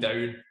actually a goal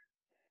down,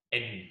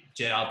 and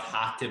Gerrard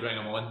had to bring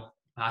him on.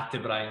 Had to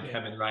bring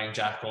him and Ryan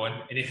Jack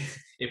on. And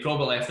he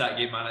probably left that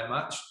game man of the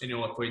match, and he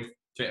only played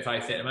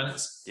 25-30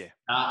 minutes. Yeah.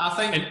 I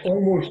think...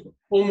 And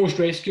almost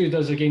rescued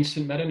us against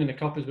St Mirren in the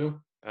Cup as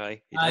well.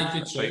 Aye,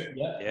 good shout.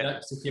 Yeah.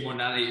 He came on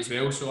that night as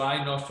well. So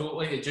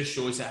totally. It just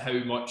shows that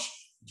how much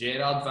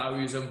Gerrard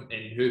values him,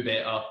 and who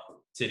better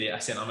to rate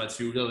a centre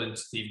midfielder than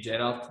Steve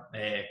Gerrard.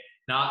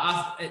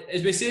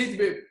 As we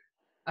said,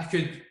 I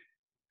could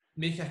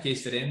make a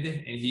case for Andy,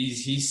 and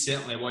he's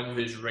certainly one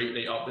who's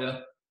right up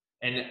there.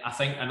 And I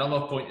think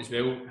another point as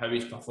well, how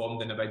he's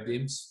performed in the big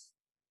games.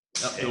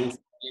 Up the games,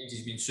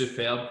 he's been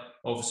superb.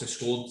 Obviously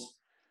scored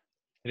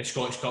in the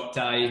Scottish Cup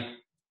tie,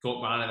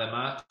 got man of the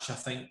match, I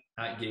think,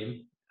 that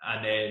game.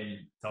 And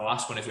then the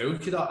last one as well.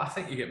 I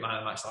think you get man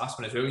of the match the last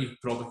one as well. You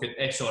probably could,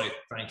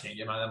 Brian can't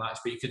get man of the match,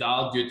 but you could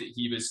argue that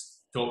he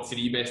was top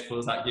 3 best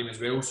players that game as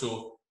well.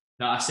 So,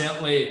 I've said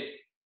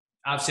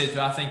who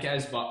I think it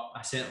is, but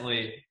I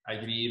certainly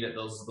agree that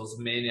there's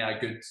many a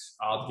good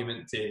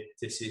argument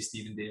to say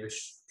Stephen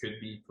Davis could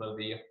be player of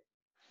the year.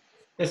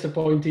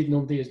 Disappointed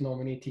nobody is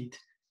nominated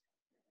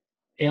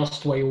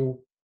erstwhile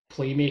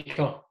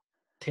playmaker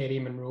Terry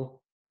Monroe.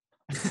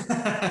 He's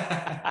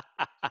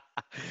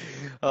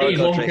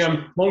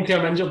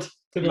long-term injured,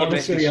 to be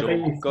honest with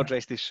you. God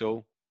rest his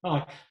soul.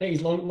 I think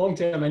he's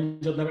long-term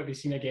injured, never to be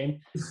seen again.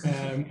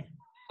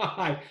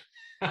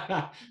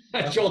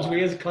 George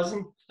Weah's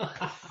cousin.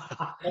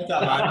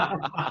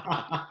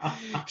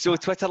 So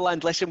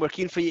Twitterland, listen, we're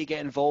keen for you to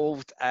get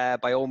involved.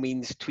 By all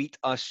means, tweet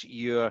us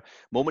your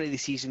moment of the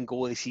season,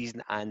 goal of the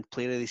season and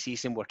player of the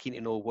season. We're keen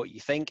to know what you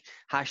think.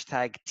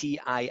 Hashtag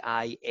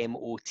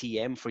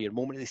TIIMOTM for your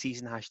moment of the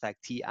season. Hashtag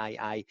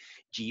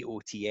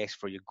TIIGOTS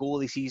for your goal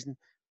of the season.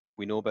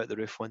 We know about the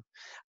roof one.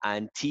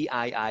 And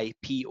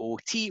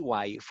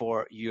TIIPOTY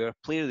for your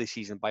player of the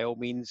season. By all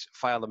means,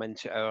 fire them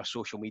into our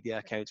social media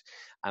accounts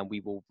and we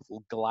will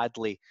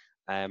gladly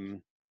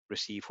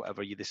receive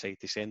whatever you decide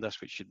to send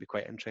us, which should be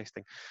quite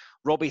interesting.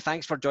 Robbie,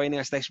 thanks for joining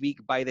us this week.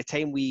 By the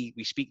time we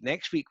speak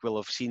next week, we'll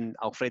have seen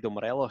Alfredo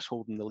Morelos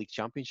holding the league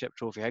championship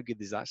trophy. How good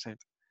does that sound?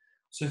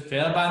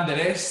 Superb, and the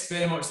rest,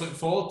 very much look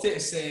forward to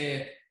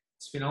it.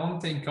 It's been a long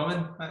time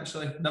coming,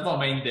 actually. Never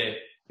mind the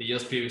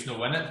years previous no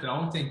win it. It's been a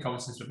long time coming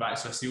since we've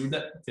actually sealed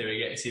it till we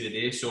get to see the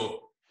day.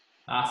 So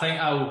I think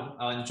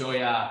I'll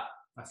enjoy a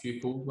few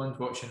cold ones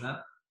watching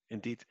that.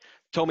 Indeed.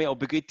 Tommy, it'll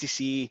be good to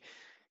see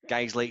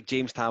guys like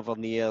James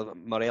Tavernier,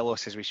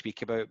 Morelos as we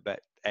speak about,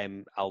 but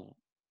I'll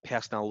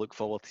personally look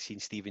forward to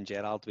seeing Steven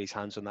Gerrard with his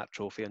hands on that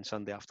trophy on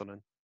Saturday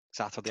afternoon.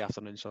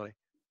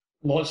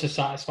 Lots of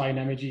satisfying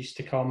images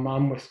to come.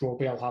 I'm with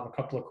Robbie. I'll have a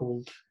couple of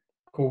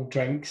cold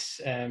drinks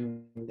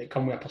that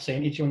come with a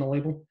percentage on the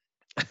label.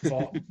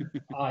 But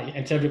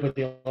and to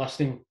everybody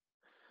listening,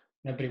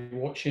 everybody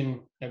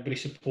watching, everybody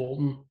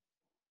supporting,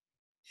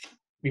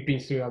 we've been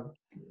through a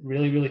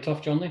really, really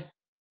tough journey.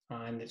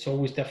 And it's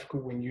always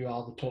difficult when you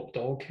are the top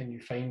dog and you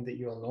find that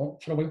you are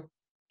not for a while.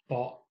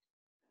 But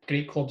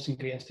great clubs and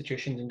great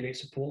institutions and great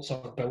supports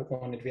are built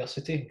on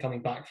adversity and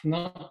coming back from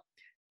that.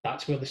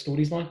 That's where the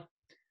stories lie.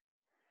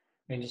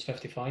 Rangers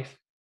 55.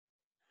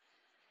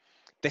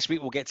 This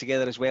week we'll get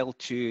together as well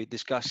to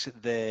discuss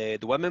the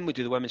women. We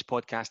do the women's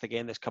podcast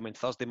again this coming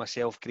Thursday.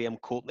 Myself, Graham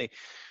Courtney,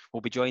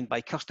 will be joined by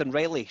Kirsten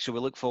Riley. So we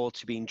look forward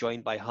to being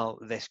joined by her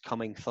this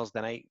coming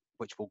Thursday night,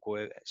 which will go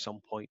out at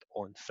some point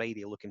on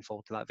Friday. Looking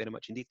forward to that very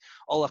much indeed.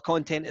 All our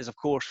content is, of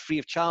course, free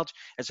of charge.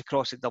 It's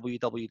across at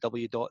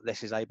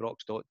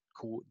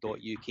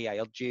www.thisisibrox.co.uk. I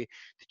urge you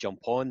to jump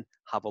on,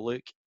 have a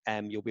look.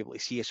 You'll be able to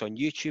see us on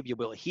YouTube. You'll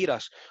be able to hear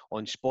us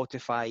on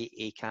Spotify,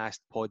 Acast,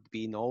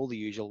 Podbean, all the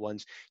usual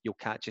ones. You'll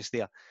catch us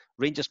there.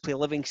 Rangers play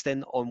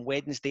Livingston on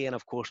Wednesday, and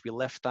of course we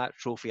lift that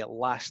trophy at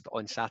last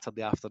on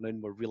Saturday afternoon.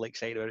 We're really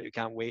excited about it. We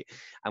can't wait,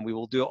 and we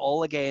will do it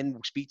all again.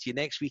 We'll speak to you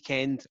next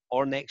weekend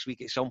or next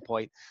week at some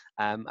point,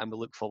 and we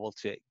look forward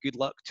to it. Good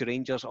luck to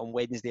Rangers on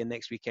Wednesday and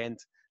next weekend.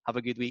 Have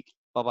a good week.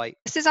 Bye-bye.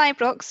 This is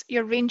Ibrox,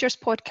 your Rangers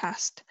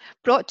podcast,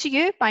 brought to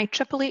you by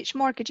Triple H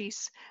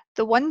Mortgages,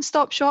 the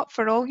one-stop shop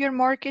for all your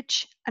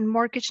mortgage and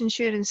mortgage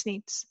insurance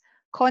needs.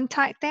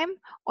 Contact them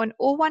on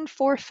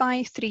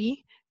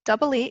 01453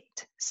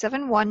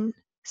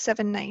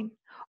 887179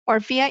 or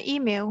via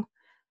email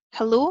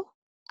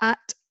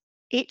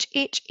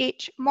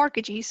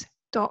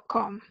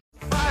hello@hhhmortgages.com.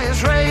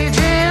 Fire's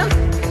raging,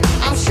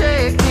 I'm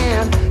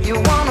shaking. You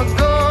wanna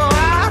go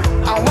out?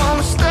 I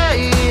wanna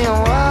stay in.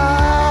 Why?